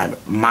all the time.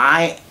 And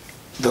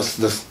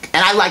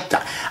I like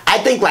that. I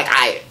think like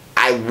I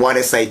want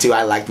to say too,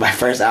 I liked my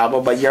first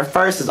album, but your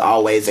first is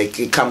always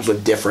it comes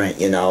with different,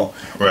 you know,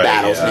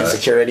 battles and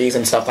insecurities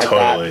and stuff like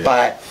that.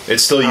 But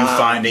it's still you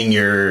finding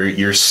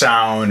your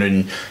sound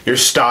and your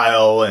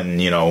style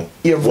and, you know,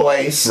 your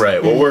voice.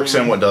 What works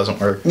and what doesn't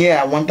work.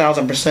 Yeah,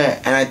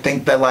 1000%. And I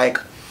think that like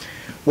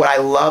what I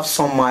love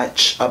so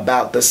much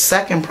about the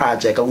second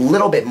project, a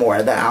little bit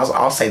more than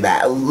I'll say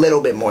that a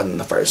little bit more than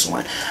the first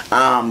one,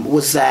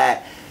 was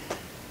that.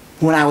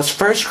 When I was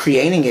first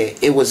creating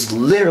it, it was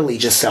literally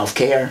just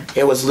self-care.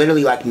 It was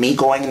literally like me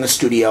going in the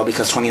studio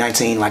because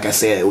 2019, like I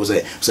said, it was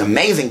an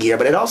amazing year,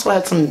 but it also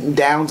had some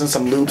downs and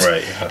some loops.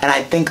 And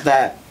I think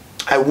that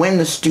I went in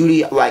the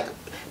studio, like,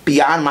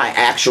 beyond my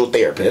actual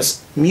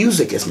therapist,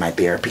 music is my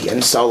therapy.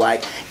 And so,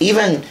 like,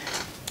 even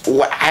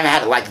what I've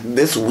had, like,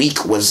 this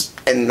week was,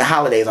 and the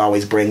holidays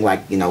always bring,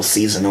 like, you know,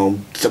 seasonal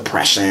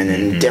depression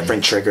and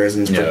different triggers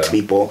and for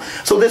people.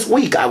 So this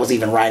week I was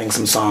even writing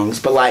some songs,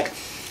 but, like,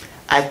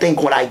 I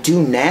think what I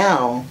do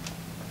now,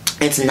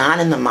 it's not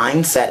in the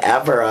mindset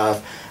ever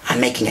of I'm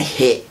making a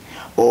hit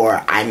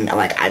or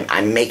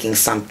I'm making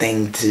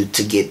something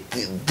to get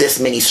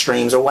this many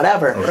streams or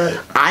whatever.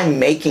 I'm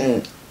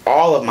making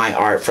all of my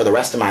art for the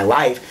rest of my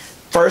life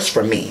first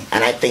for me,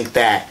 and I think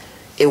that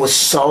it was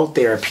so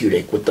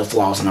therapeutic with the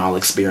Flaws and All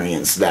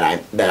experience that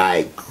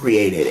I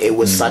created. It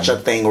was such a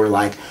thing where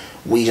like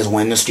we just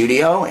went in the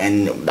studio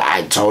and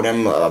I told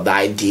him the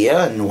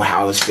idea and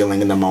how I was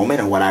feeling in the moment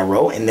and what I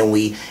wrote, and then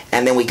we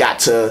got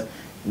to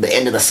the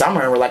end of the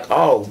summer, and we're like,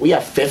 oh, we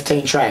have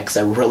 15 tracks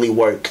that really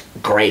work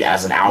great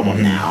as an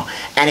album now.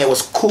 And it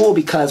was cool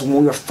because when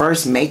we were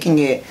first making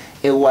it,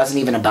 it wasn't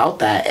even about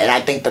that. And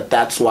I think that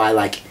that's why,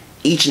 like,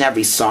 each and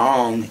every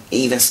song,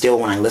 even still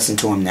when I listen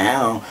to them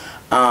now,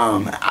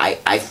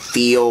 I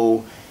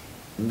feel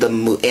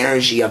the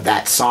energy of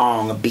that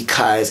song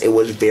because it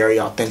was very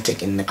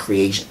authentic in the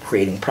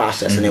creating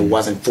process, and it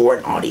wasn't for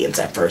an audience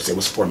at first, it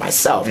was for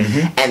myself.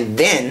 And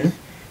then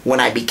when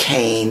I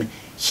became,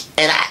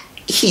 and I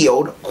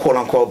healed, quote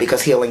unquote,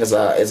 because healing is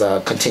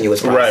a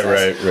continuous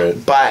process.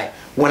 Right. But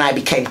when I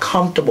became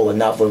comfortable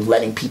enough with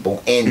letting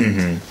people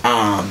in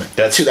to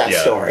that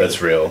story,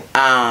 that's real.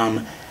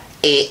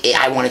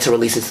 I wanted to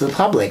release it to the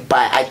public.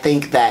 But I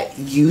think that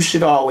you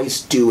should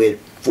always do it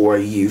for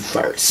you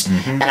first.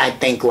 And I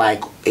think,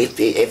 like, if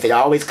it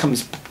always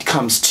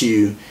comes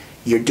to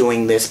you're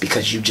doing this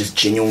because you just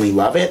genuinely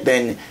love it,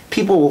 then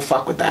people will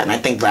fuck with that. And I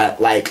think that,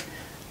 like,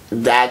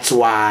 that's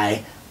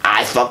why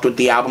I fucked with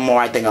the album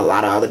more. I think a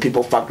lot of other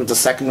people fucked with the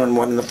second one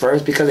more than the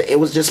first because it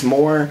was just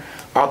more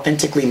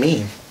authentically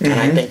me. And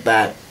I think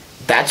that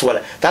that's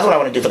what I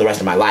want to do for the rest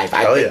of my life.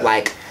 I think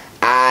like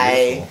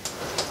I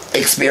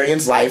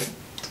experience life,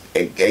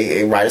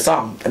 write a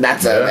song, and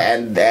that's it.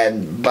 And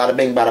bada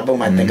bing, bada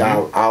boom. I think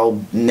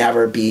I'll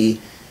never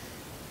be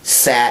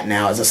sad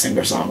now as a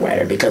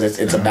singer-songwriter because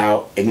it's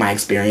about my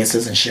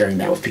experiences and sharing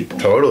that with people.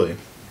 Totally.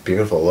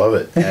 Beautiful. Love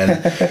it.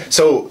 And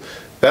so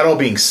that all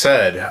being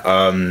said,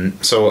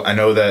 so I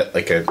know that,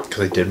 like, because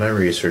I did my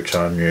research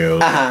on you,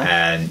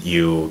 and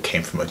you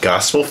came from a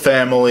gospel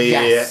family,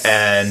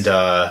 and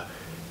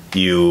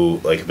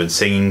you, like, have been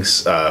singing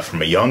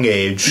from a young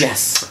age.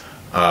 Yes.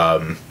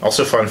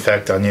 Also, fun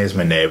fact, Danye is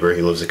my neighbor.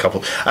 He lives a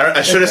couple.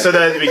 I should have said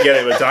that at the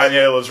beginning, but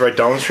Danye lives right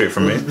down the street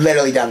from me.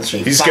 Literally down the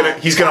street. He's gonna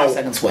 5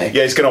 seconds away.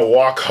 Yeah, he's gonna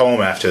walk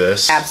home after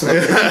this.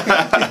 Absolutely.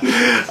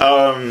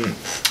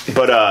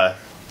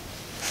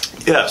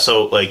 Yeah.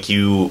 So, like,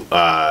 you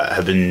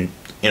have been,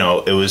 you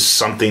know, it was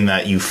something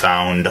that you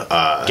found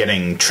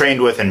getting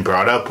trained with and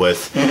brought up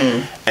with,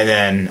 and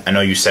then I know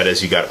you said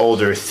as you got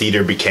older,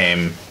 theater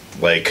became,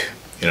 like,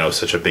 you know,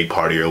 such a big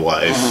part of your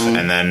life.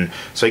 And then,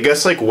 so I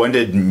guess, like, when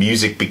did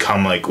music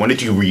become, like, when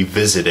did you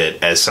revisit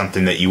it as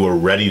something that you were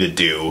ready to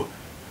do,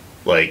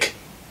 like,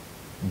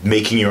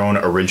 making your own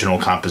original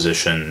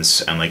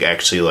compositions and, like,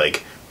 actually,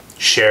 like,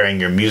 sharing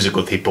your music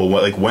with people?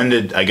 What, like, when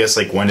did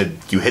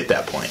you hit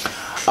that point?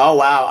 Oh,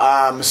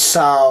 wow.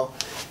 So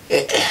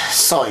it's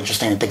so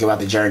interesting to think about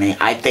the journey.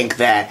 I think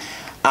that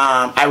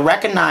I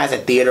recognize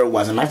that theater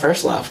wasn't my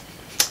first love.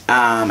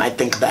 I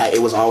think that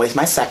it was always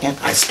my second.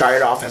 I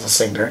started off as a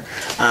singer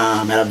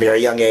at a very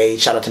young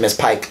age. Shout out to Miss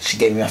Pike. She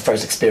gave me my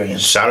first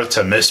experience. Shout out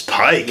to Miss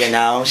Pike. You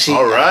know,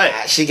 all right.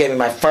 She gave me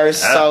my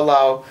first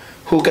solo.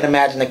 Who Could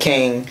Imagine the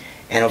King?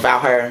 And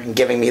without her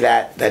giving me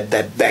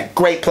that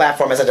great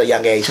platform at such a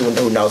young age,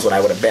 who knows what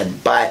I would have been.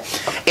 But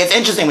it's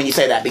interesting when you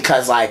say that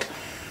because, like,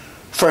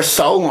 for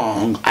so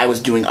long I was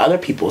doing other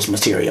people's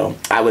material.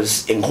 I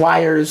was in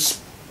choirs.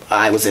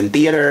 I was in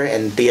theater,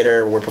 and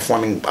theater were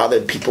performing other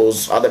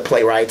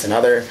playwrights and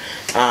other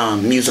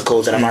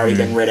musicals that have already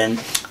been written.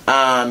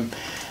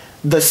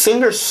 The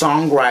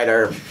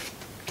singer-songwriter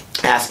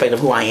aspect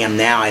of who I am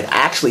now, I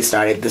actually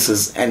started, this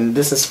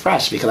is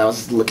fresh because I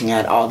was looking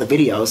at all the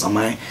videos on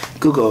my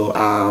Google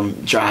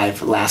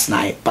Drive last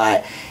night,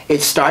 but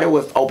it started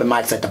with open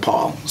mics at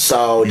DePaul.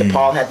 So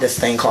DePaul had this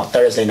thing called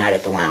Thursday Night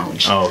at the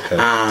Lounge. Oh, okay.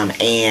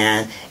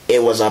 And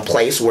it was a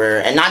place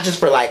where, and not just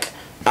for, like,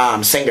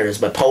 singers,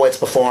 but poets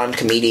performed,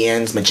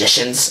 comedians,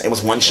 magicians. It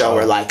was one show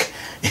where, like,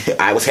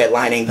 I was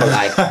headlining, but,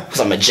 like, there was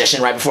a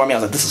magician right before me. I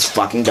was like, this is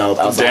fucking dope.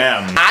 I was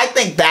Damn. like, I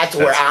think that's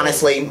where,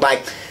 honestly,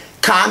 like,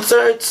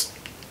 concerts,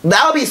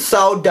 that would be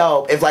so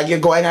dope if, like, you're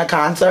going to a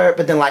concert,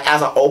 but then, like,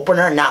 as an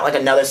opener, not like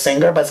another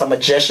singer, but some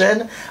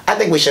magician. I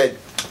think we should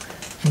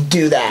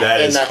do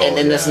that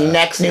in this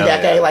next new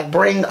decade. Like,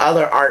 bring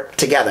other art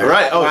together.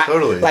 Right. Like,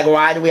 Totally. Like,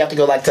 why do we have to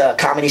go, like, to a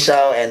comedy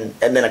show and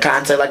then a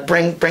concert? Like,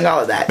 bring all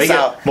of that. Make it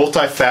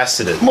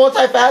multifaceted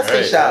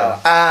Show.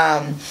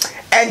 Right.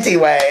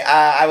 Anyway,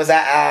 I was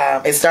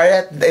at it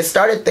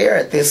started there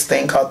at this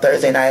thing called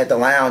Thursday Night at the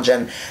Lounge,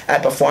 and I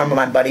performed with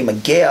my buddy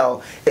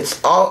Miguel.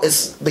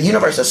 The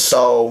universe is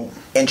so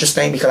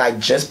interesting because I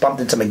just bumped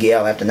into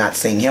Miguel after not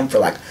seeing him for,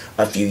 like,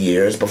 a few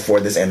years before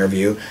this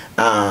interview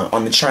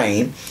on the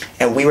train,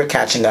 and we were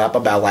catching up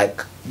about,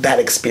 like, that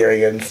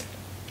experience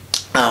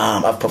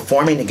of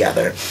performing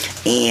together.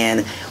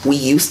 And we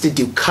used to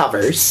do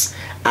covers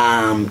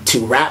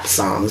to rap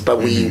songs, but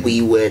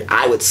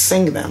I would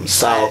sing them.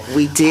 So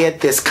we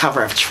did this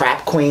cover of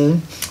Trap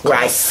Queen where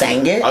I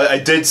sang it. I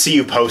did see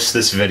you post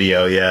this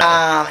video,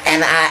 yeah.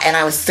 And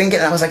I was thinking,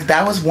 I was like,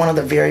 that was one of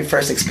the very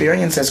first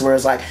experiences where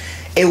it's like,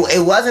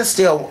 it wasn't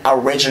still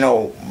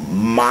original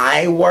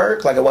my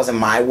work, like, it wasn't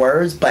my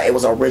words, but it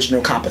was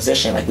original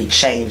composition. Like, we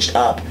changed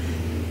up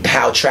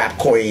how Trap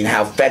Queen,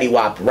 how Fetty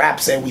Wap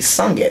raps it, we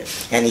sung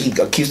it, and he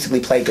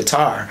acoustically played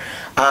guitar.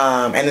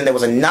 And then there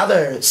was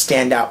another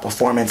standout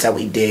performance that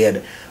we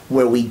did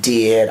where we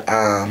did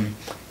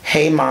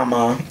Hey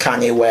Mama,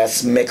 Kanye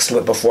West mixed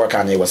with, before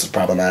Kanye West was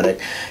problematic,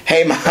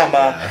 Hey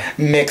Mama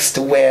mixed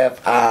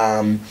with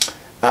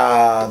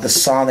the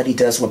song that he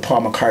does with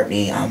Paul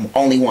McCartney,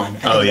 Only One.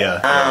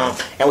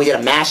 And we did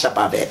a mashup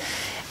of it.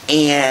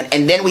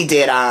 And then we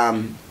did,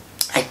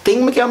 I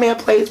think Miguel may have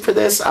played for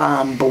this,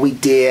 but we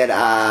did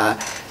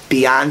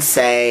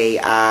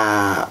Beyonce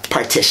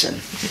Partition.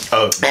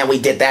 Oh. And we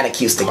did that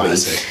acoustically.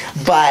 Classic.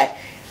 But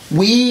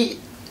we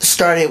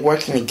started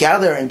working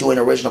together and doing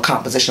original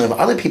composition of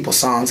other people's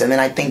songs, and then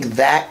I think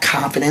that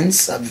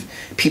confidence of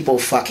people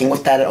fucking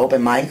with that at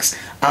open mics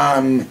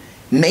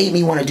made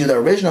me want to do the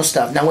original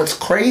stuff. Now what's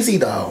crazy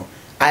though,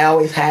 I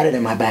always had it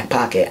in my back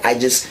pocket. I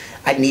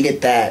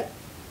needed that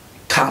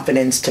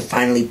confidence to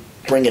finally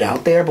bring it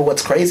out there. But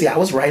what's crazy, I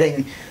was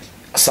writing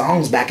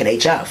songs back in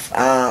HF.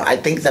 I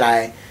think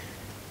that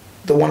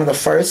one of the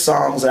first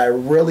songs that I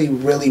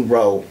really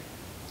wrote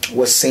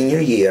was senior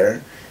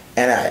year.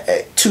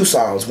 And 2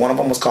 songs. One of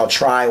them was called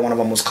Try, one of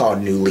them was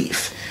called New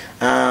Leaf.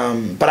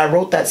 But I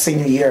wrote that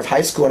senior year of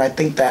high school, and I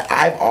think that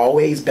I've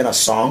always been a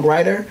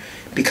songwriter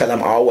because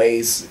I'm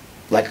always,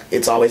 like,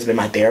 it's always been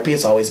my therapy.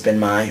 It's always been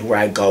where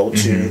I go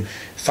to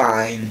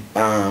find,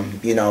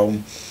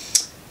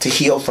 to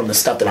heal from the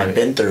stuff that I've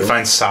been through.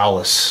 Find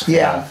solace.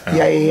 Yeah.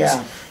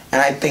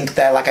 And I think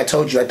that, like I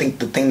told you, I think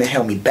the thing that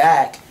held me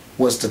back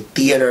was the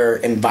theater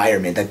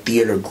environment, that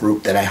theater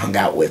group that I hung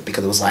out with,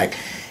 because it was like,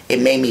 it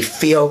made me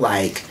feel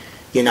like,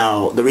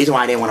 the reason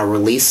why I didn't want to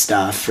release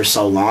stuff for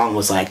so long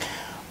was like,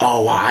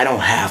 oh, well, I don't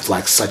have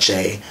like such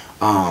a,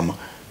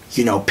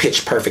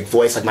 pitch perfect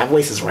voice. Like my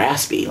voice is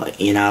raspy,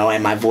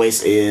 and my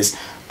voice is,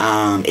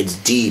 it's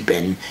deep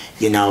and,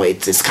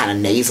 it's kind of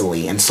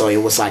nasally. And so it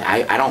was like,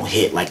 I don't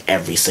hit like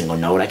every single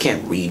note. I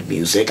can't read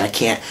music.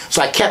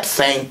 So I kept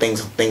saying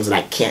things that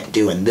I can't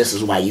do. And this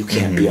is why you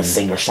can't be a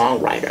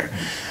singer-songwriter.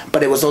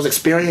 But it was those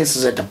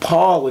experiences at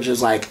DePaul, which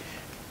is like,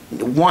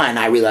 one,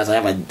 I realized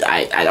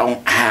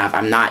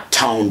I'm not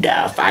tone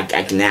deaf. I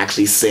can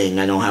actually sing.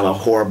 I don't have a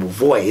horrible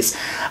voice.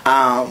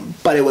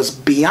 But it was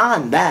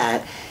beyond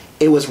that.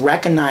 It was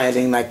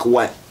recognizing like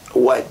what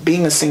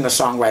being a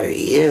singer-songwriter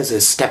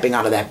is stepping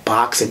out of that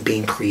box and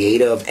being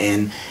creative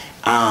and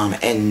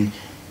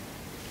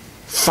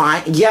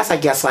yes, I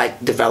guess like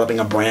developing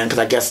a brand, because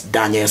I guess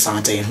Danye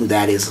Asante and who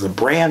that is a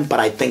brand, but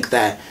I think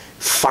that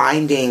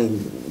finding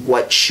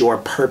what your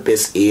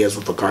purpose is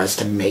with regards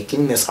to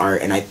making this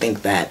art, and I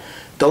think that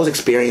those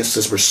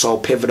experiences were so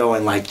pivotal,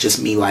 and like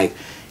just me like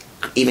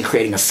even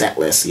creating a set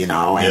list,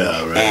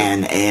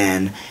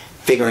 and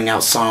figuring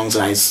out songs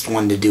that I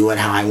wanted to do and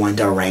how I wanted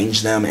to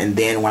arrange them. And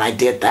then when I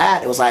did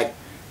that, it was like,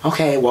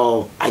 okay,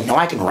 well, I know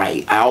I can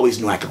write. I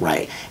always knew I could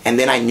write. And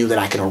then I knew that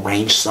I could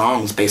arrange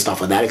songs based off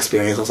of that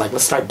experience. I was like,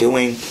 let's start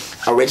doing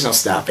original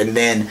stuff. And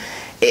then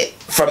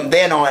from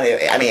then on,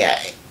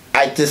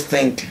 I just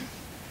think,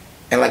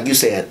 and like you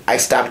said, I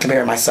stopped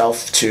comparing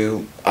myself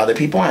to other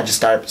people, and I just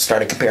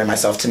started comparing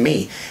myself to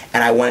me.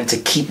 And I wanted to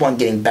keep on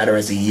getting better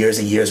as the years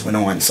and years went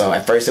on. So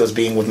at first it was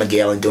being with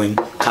Miguel and doing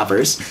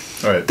covers.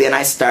 Right. Then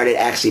I started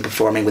actually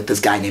performing with this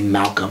guy named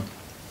Malcolm.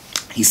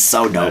 He's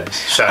so dope.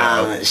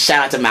 Nice.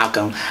 Shout out to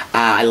Malcolm.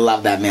 I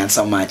love that man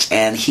so much.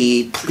 And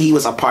he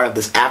was a part of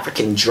this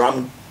African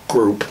drum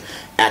group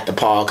at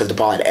DePaul, because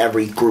DePaul had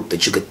every group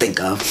that you could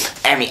think of.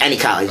 Any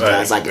college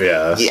does.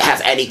 It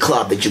has any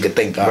club that you could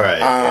think of.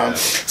 Right.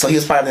 So he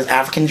was part of this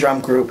African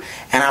drum group,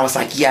 and I was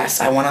like,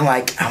 yes, I want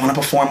to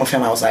perform with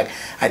him. I was like,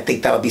 I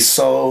think that would be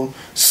so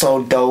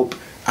dope.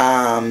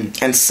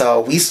 And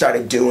so we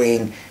started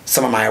doing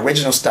some of my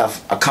original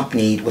stuff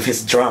accompanied with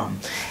his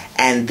drum.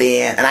 And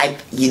then,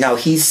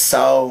 he's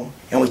so,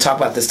 and we talk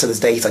about this to this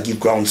day, he's like,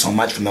 you've grown so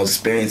much from those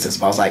experiences.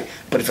 But I was like,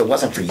 but if it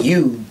wasn't for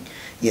you,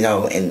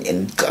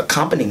 and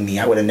accompanying me,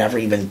 I would have never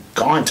even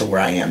gone to where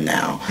I am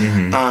now.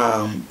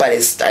 Mm-hmm. But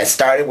I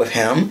started with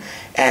him,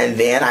 and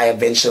then I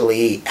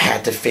eventually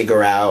had to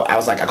figure out, I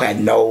was like, okay, I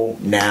know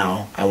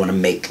now I want to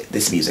make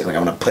this music, like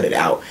I want to put it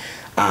out.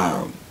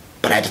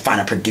 But I had to find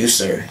a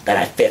producer that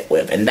I fit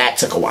with, and that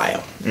took a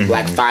while. Mm-hmm.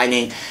 Like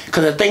finding,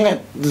 because the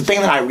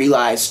thing that I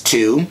realized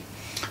too,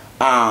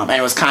 and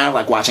it was kind of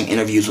like watching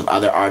interviews with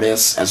other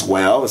artists as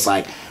well, it's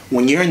like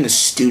when you're in the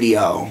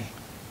studio,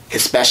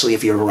 especially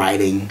if you're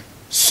writing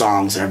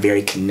songs that are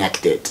very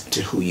connected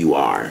to who you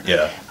are,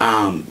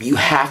 you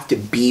have to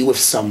be with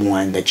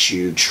someone that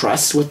you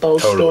trust with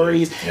those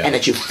stories, and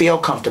that you feel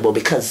comfortable,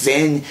 because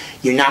then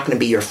you're not going to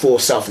be your full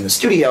self in the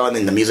studio, and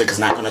then the music is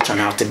not going to turn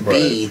out to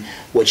be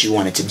what you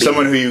want it to be.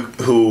 Someone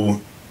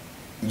who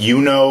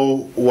you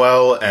know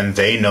well, and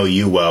they know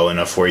you well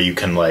enough where you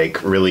can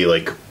like really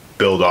like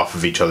build off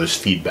of each other's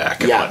feedback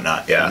and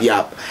whatnot. And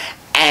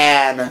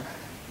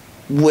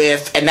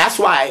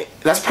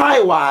that's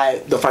probably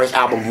why the first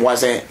album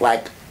wasn't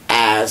like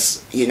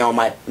as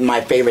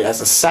my favorite as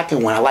the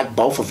second one. I like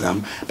both of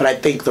them, but I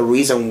think the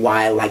reason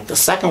why I liked the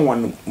second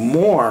one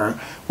more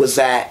was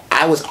that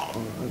I was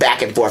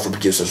back and forth with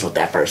producers with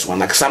that first one.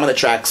 Like some of the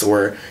tracks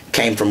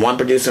came from one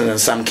producer, and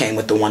some came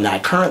with the one that I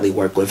currently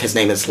work with. His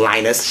name is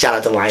Linus. Shout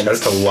out to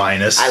Linus. Shout out to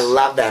Linus. I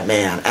love that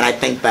man, and I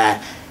think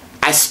that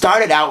I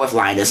started out with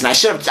Linus, and I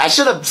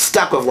should have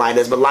stuck with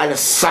Linus, but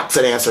Linus sucks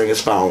at answering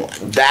his phone.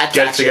 That's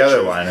get it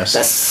together, Linus.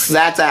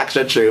 That's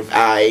actual truth.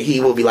 He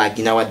will be like,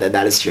 you know what,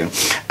 that is true.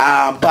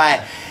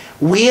 But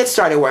we had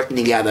started working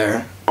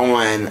together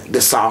on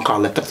this song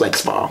called "Let the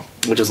Flicks Fall,"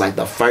 which was like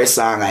the first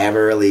song I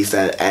ever released,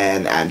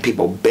 and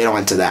people bit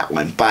onto that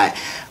one. But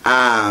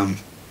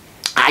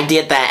I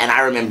did that, and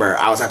I remember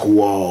I was like,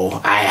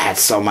 whoa, I had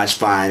so much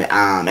fun.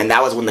 And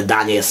that was when the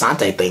Danye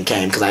Asante thing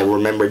came, because I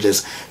remember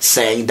just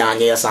saying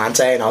Danye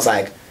Asante, and I was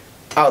like,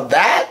 oh,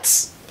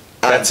 that's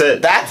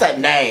it. That's a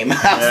name. I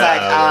was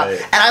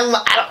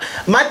like,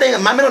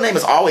 and my middle name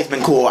has always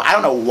been cool. I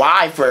don't know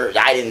why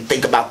I didn't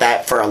think about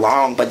that for a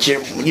long, but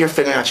you're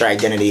figuring out your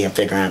identity and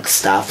figuring out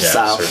stuff. Yeah,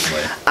 so,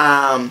 certainly.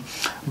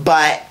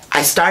 But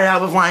I started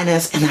out with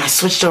Linus, and then I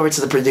switched over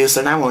to the producer,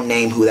 and I won't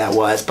name who that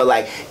was, but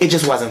like it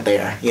just wasn't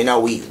there. You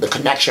know, the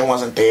connection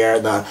wasn't there.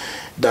 The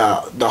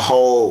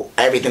whole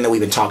everything that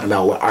we've been talking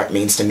about, what art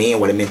means to me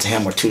and what it meant to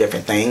him, were two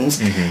different things.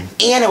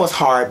 And it was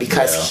hard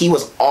because he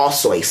was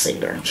also a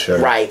singer,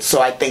 right?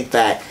 So I think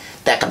that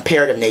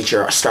comparative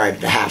nature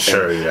started to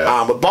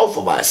happen with both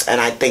of us,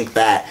 and I think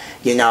that,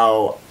 you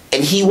know,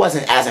 and he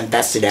wasn't as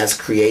invested as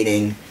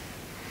creating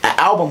an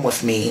album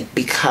with me,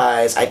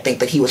 because I think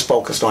that he was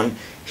focused on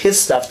his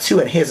stuff too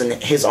and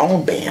his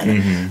own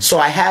band. So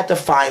I had to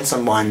find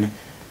someone,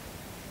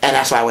 and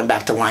that's why I went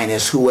back to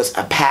Linus, who was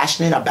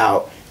passionate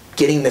about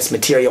getting this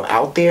material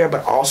out there,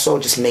 but also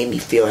just made me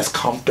feel as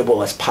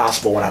comfortable as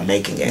possible when I'm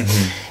making it.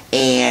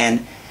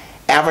 And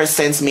ever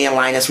since me and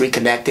Linus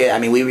reconnected, I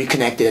mean, we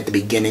reconnected at the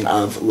beginning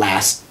of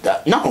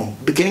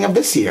beginning of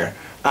this year.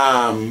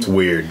 It's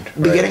weird.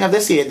 Beginning of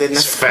this year. Then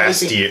it's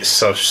fast year.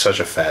 Such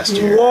a fast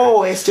year.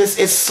 Whoa!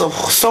 It's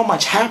so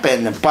much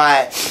happened.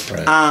 But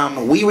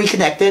we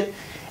reconnected,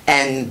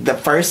 and the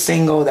first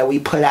single that we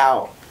put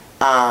out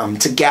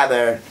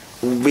together,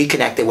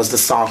 reconnected, was the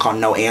song called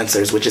 "No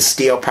Answers," which is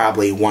still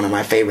probably one of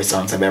my favorite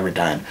songs I've ever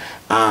done.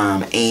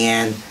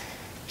 And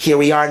here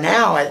we are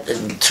now,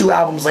 2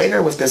 albums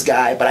later with this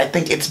guy. But I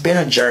think it's been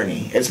a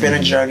journey. It's been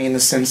a journey in the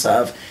sense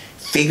of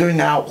figuring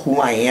out who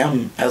I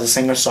am as a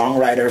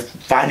singer-songwriter,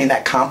 finding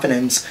that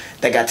confidence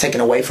that got taken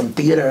away from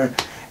theater,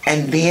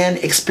 and then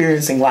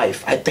experiencing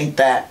life. I think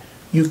that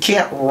you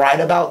can't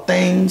write about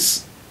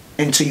things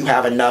until you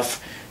have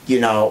enough, you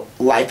know,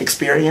 life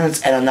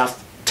experience and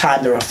enough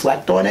time to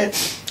reflect on it.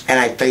 And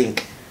I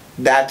think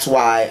that's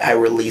why I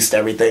released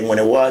everything when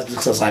it was,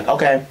 because I was like,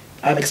 okay,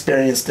 I've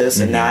experienced this,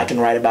 and now I can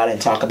write about it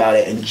and talk about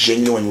it and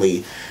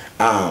genuinely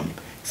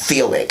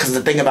feel it. Because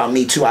the thing about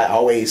me, too,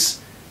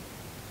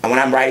 when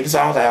I'm writing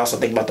songs, I also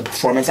think about the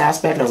performance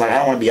aspect. And I was like, I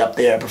don't want to be up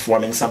there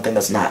performing something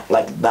that's not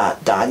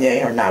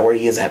Danye, or not where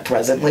he is at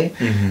presently.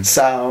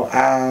 So,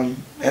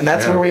 and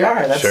that's where we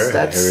are. That's here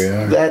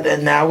we are.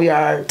 And now we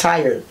are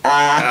tired.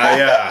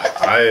 I'm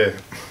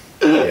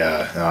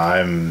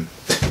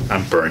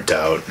burnt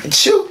out.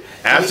 Shoot.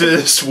 After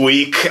this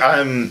week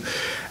of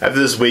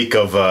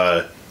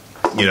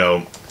you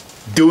know,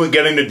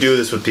 getting to do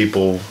this with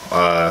people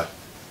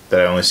that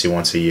I only see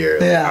once a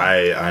year.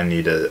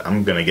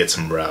 I'm gonna get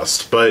some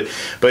rest. But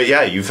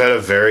yeah, you've had a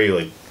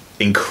very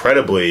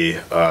incredibly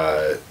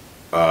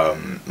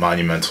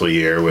monumental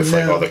year with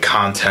all the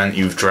content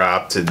you've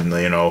dropped, and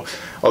you know,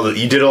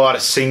 you did a lot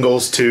of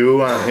singles too.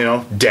 You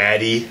know,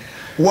 Daddy.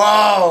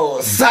 Whoa,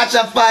 such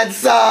a fun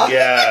song.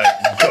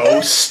 Yeah,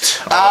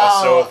 Ghost.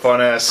 Also a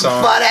fun ass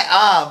song.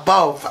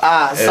 Both.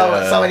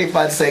 So many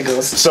fun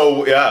singles.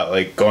 So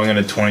yeah, going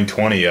into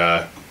 2020,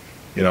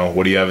 you know,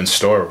 what do you have in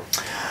store?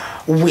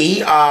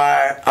 We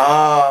are,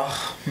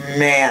 oh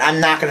man, I'm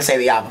not gonna say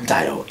the album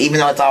title, even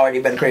though it's already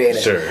been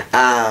created. Sure.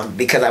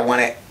 Because I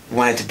want it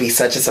to be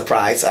such a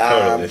surprise.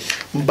 Totally.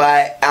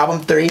 But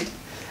album 3,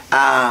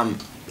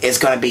 is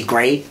gonna be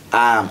great.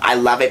 I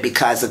love it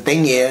because the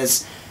thing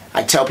is,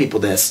 I tell people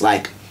this,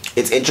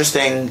 it's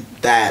interesting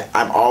that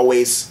I'm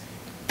always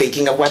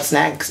thinking of what's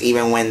next,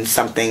 even when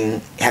something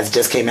has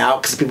just came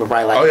out, because people are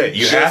probably like, oh yeah,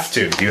 you have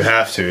to,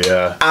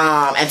 yeah.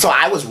 And so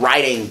I was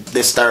writing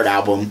this 3rd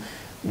album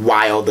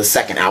while the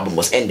 2nd album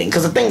was ending,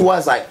 because the thing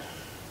was, for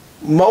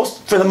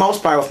the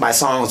most part with my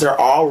songs, they're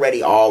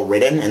already all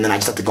written, and then I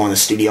just have to go in the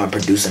studio and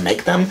produce and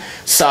make them.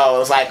 So it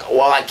was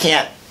I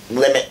can't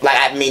limit,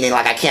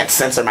 I can't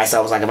censor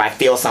myself. It's if I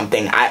feel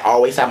something, I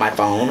always have my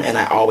phone, and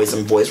I always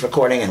am voice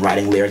recording and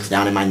writing lyrics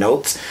down in my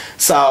notes.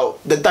 So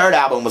the 3rd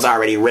album was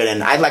already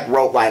written. I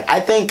wrote I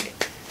think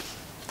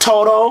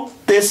total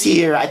this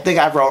year, I think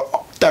I wrote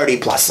 30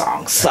 plus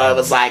songs. So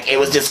it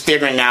was just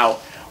figuring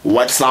out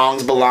what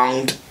songs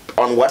belonged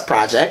on what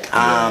project,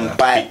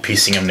 but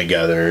piecing them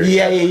together. But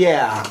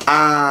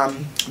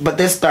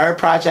this 3rd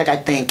project, I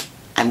think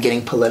I'm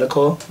getting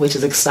political, which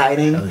is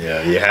exciting. Oh,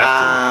 yeah, you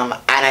have to.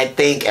 And I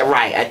think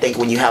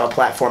when you have a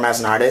platform as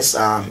an artist,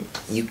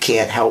 you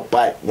can't help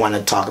but want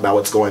to talk about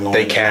what's going on.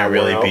 They can't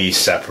really be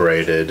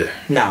separated.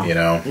 No, you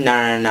know,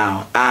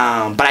 no.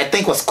 But I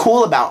think what's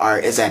cool about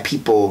art is that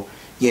people,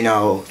 you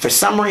know, for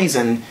some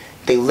reason,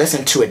 they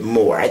listen to it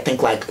more. I think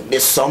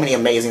there's so many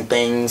amazing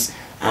things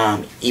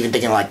Even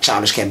thinking like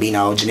Childish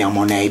Gambino, Janelle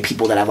Monáe,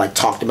 people that have like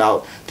talked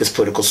about this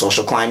political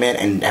social climate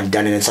and have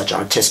done it in such an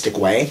artistic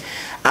way.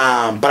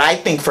 But I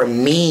think for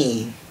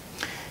me,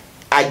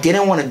 I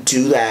didn't want to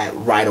do that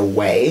right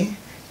away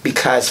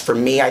because for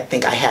me, I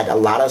think I had a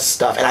lot of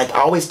stuff, and I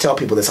always tell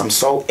people this, I'm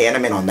so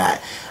adamant on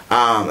that.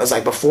 It's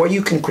like before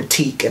you can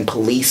critique and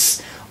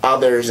police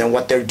others and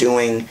what they're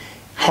doing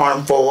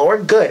harmful or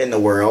good in the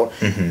world,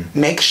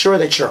 make sure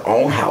that your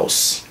own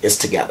house is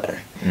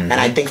together. And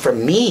I think for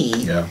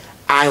me,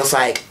 I was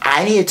like,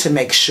 I needed to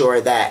make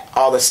sure that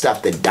all the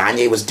stuff that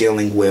Danye was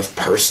dealing with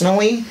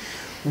personally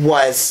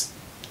was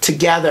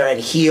together and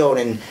healed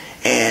and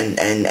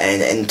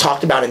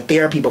talked about in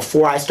therapy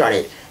before I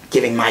started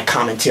giving my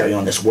commentary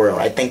on this world.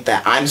 I think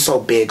that I'm so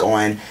big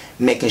on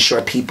making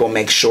sure people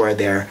make sure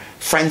their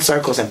friend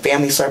circles and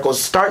family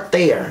circles start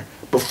there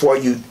before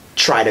you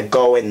try to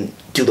go and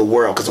do the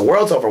world, because the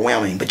world's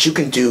overwhelming, but you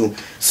can do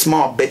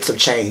small bits of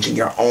change in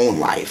your own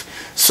life.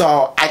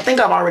 So I think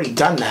I've already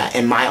done that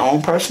in my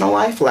own personal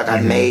life. Like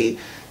I've made,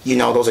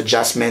 those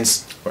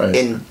adjustments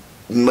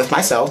with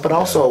myself, but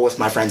also with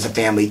my friends and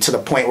family, to the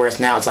point where it's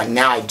like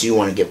now I do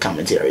want to give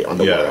commentary on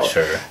the world.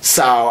 Sure.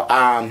 So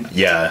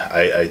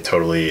I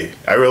totally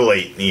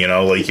relate.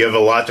 Like you have a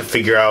lot to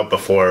figure out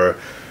before.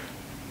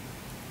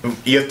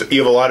 You have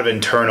a lot of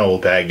internal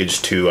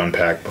baggage to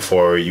unpack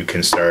before you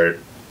can start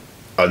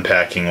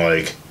unpacking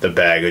like the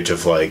baggage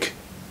of like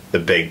the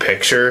big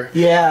picture.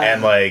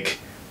 And like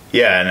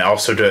and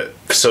also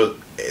so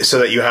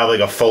that you have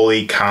like a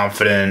fully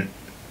confident,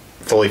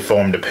 fully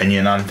formed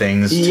opinion on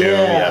things too.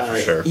 For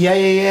sure.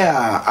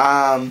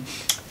 And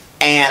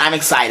I'm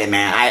excited,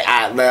 man.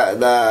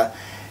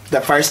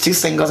 The first two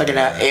singles are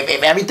gonna,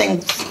 if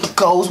everything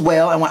goes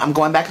well, and I'm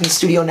going back in the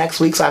studio next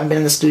week, so I haven't been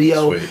in the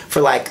studio for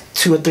like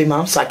 2 or 3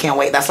 months, so I can't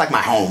wait. That's like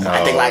my home.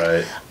 I think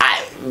like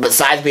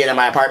besides being in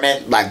my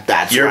apartment, like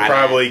that's you're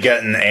probably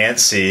getting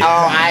antsy. Oh,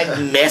 I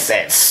miss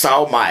it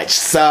so much.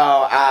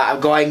 So I'm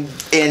going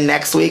in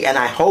next week, and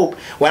I hope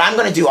what I'm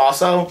gonna do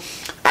also,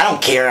 I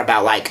don't care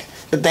about like.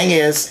 The thing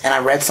is, and I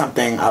read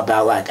something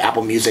about like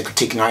Apple Music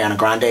critiquing Ariana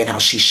Grande and how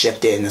she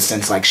shifted in the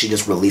sense like she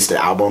just released an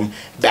album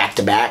back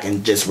to back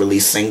and just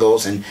released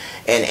singles, and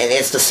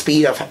it's the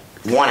speed of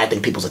one, I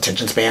think people's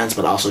attention spans,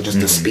 but also just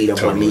the speed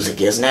of what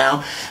music is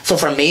now. So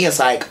for me, it's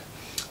like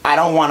I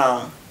don't want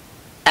to,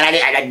 and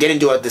I didn't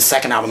do it the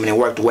second album and it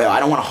worked well. I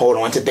don't want to hold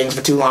on to things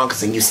for too long because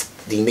then you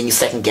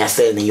second guess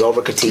it and then you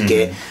over critique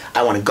it.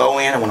 I want to go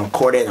in, I want to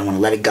record it, and I want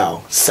to let it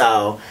go.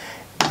 So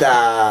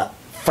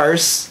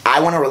First, I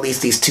want to release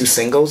these 2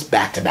 singles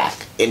back to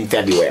back in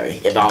February,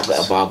 if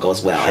all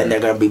goes well, and they're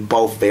going to be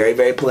both very,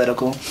 very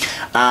political.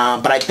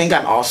 But I think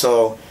I'm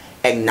also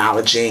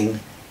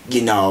acknowledging,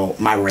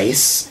 my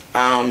race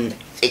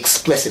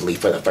explicitly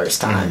for the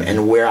first time,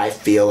 and where I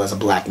feel as a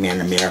black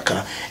man in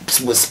America,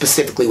 was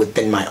specifically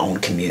within my own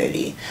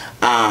community.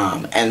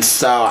 And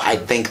so I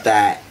think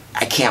that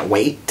I can't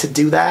wait to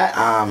do that.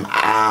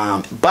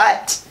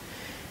 But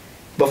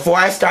before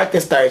I start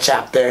this third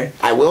chapter,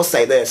 I will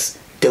say this.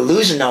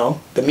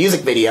 Delusional, the music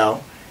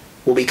video,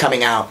 will be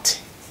coming out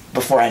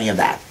before any of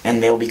that,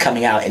 and they will be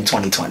coming out in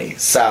 2020.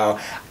 So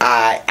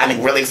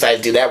I'm really excited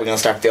to do that. We're gonna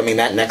start filming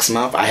that next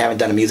month. I haven't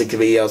done a music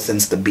video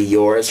since the Be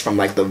Yours from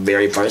like the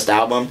very first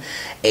album,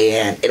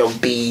 and it'll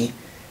be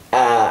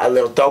a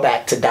little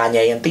throwback to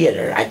Danye in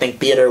theater. I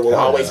think theater will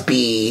always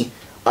be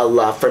a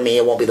love for me.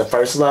 It won't be the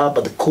first love,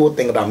 but the cool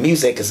thing about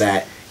music is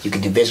that you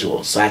can do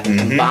visuals, so I can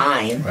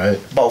combine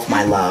both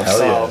my loves.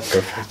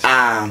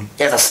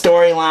 There's a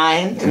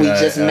storyline. We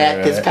just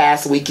met this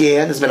past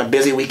weekend. It's been a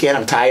busy weekend.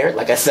 I'm tired,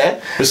 like I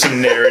said. There's some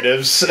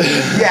narratives.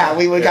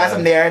 we got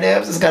some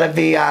narratives. It's gonna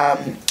be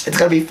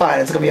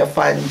fun. It's gonna be a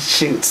fun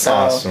shoot. So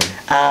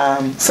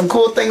awesome. Some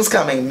cool things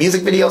coming.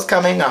 Music videos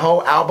coming. A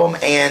whole album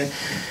and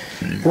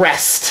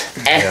rest.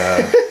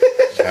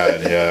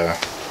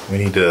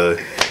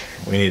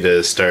 We need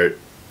to start.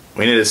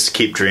 We need to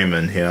keep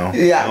dreaming,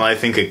 Yeah. And I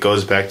think it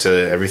goes back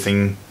to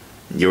everything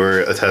you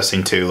were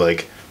attesting to,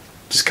 like,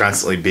 just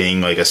constantly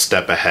being, like, a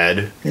step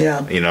ahead.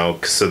 Yeah.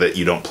 So that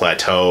you don't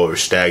plateau or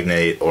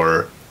stagnate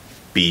or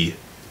be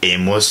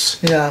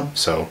aimless. Yeah.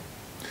 So,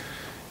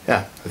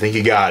 I think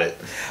you got it.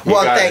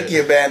 Thank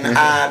you, Ben.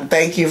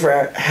 Thank you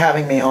for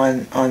having me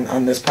on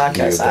this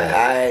podcast.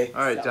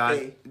 All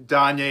right,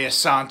 Danye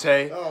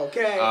Asante. Oh,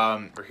 okay.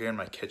 We're here in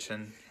my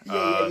kitchen.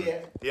 Yeah.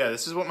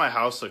 This is what my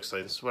house looks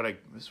like. This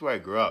is where I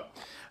grew up.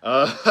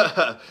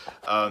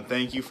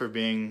 Thank you for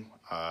being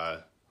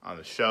on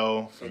the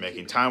show, for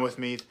making time with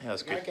me. Yeah,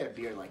 that's good. I gotta get a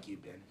beard like you,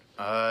 Ben.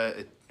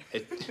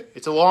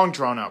 It's a long,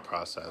 drawn out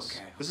process.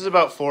 Okay. This is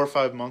about 4 or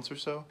 5 months or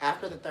so.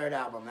 After the third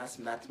album, that's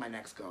my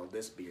next goal.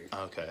 This beard.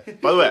 Okay.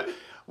 By the way,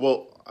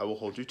 I will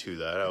hold you to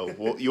that.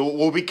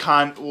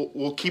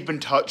 We'll keep in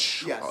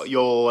touch. Yes.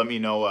 You'll let me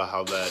know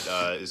how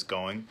that is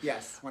going.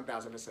 Yes,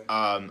 1000%.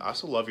 I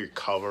also love your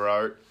cover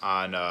art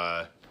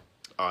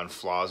on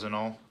Flaws and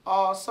All.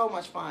 Oh, so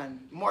much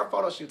fun! More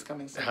photo shoots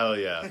coming soon. Hell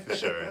yeah, for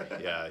sure.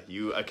 Yeah,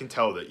 I can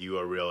tell that you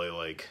are really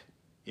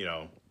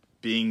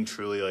being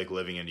truly like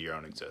living into your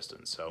own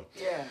existence. So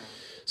Yeah.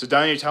 So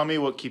Danya, tell me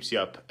what keeps you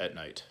up at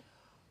night.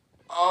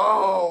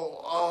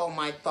 Oh,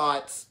 my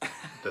thoughts.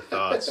 The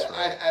thoughts.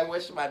 Right? I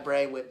wish my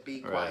brain would be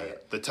quiet.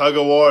 Right. The tug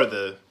of war,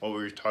 what we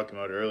were talking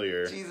about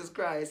earlier. Jesus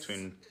Christ.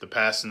 Between the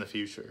past and the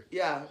future.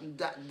 Yeah,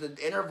 the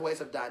inner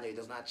voice of Danye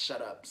does not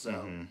shut up,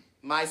 so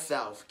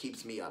myself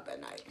keeps me up at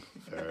night.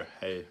 Fair.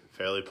 Hey,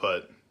 fairly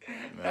put.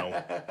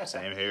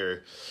 Same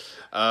here.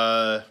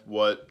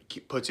 What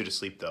puts you to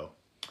sleep, though?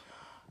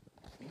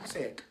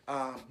 Music,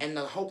 and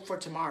the hope for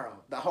tomorrow,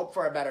 the hope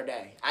for a better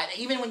day.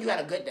 Even when you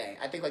had a good day,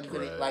 I think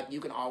you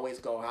can always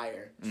go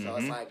higher. So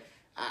it's like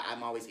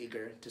I'm always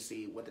eager to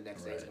see what the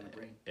next day is going to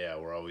bring. Yeah,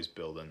 we're always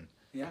building.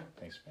 Yeah.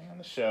 Thanks for being on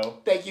the show.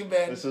 Thank you,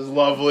 Ben. This is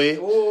lovely.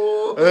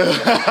 Ooh.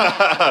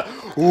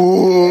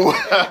 Ooh.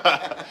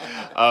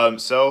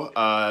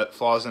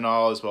 Flaws and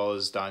All, as well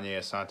as Danye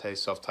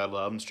Asante's self-titled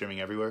album, streaming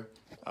everywhere.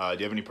 Do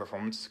you have any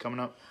performances coming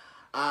up?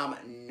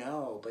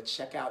 No, but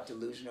check out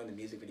Delusional, the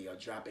music video,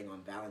 dropping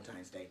on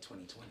Valentine's Day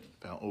 2020.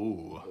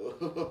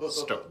 Ooh.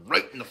 Start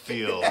right in the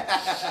field.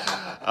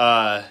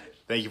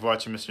 Thank you for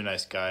watching, Mr.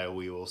 Nice Guy.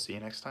 We will see you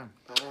next time.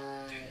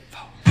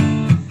 Bye.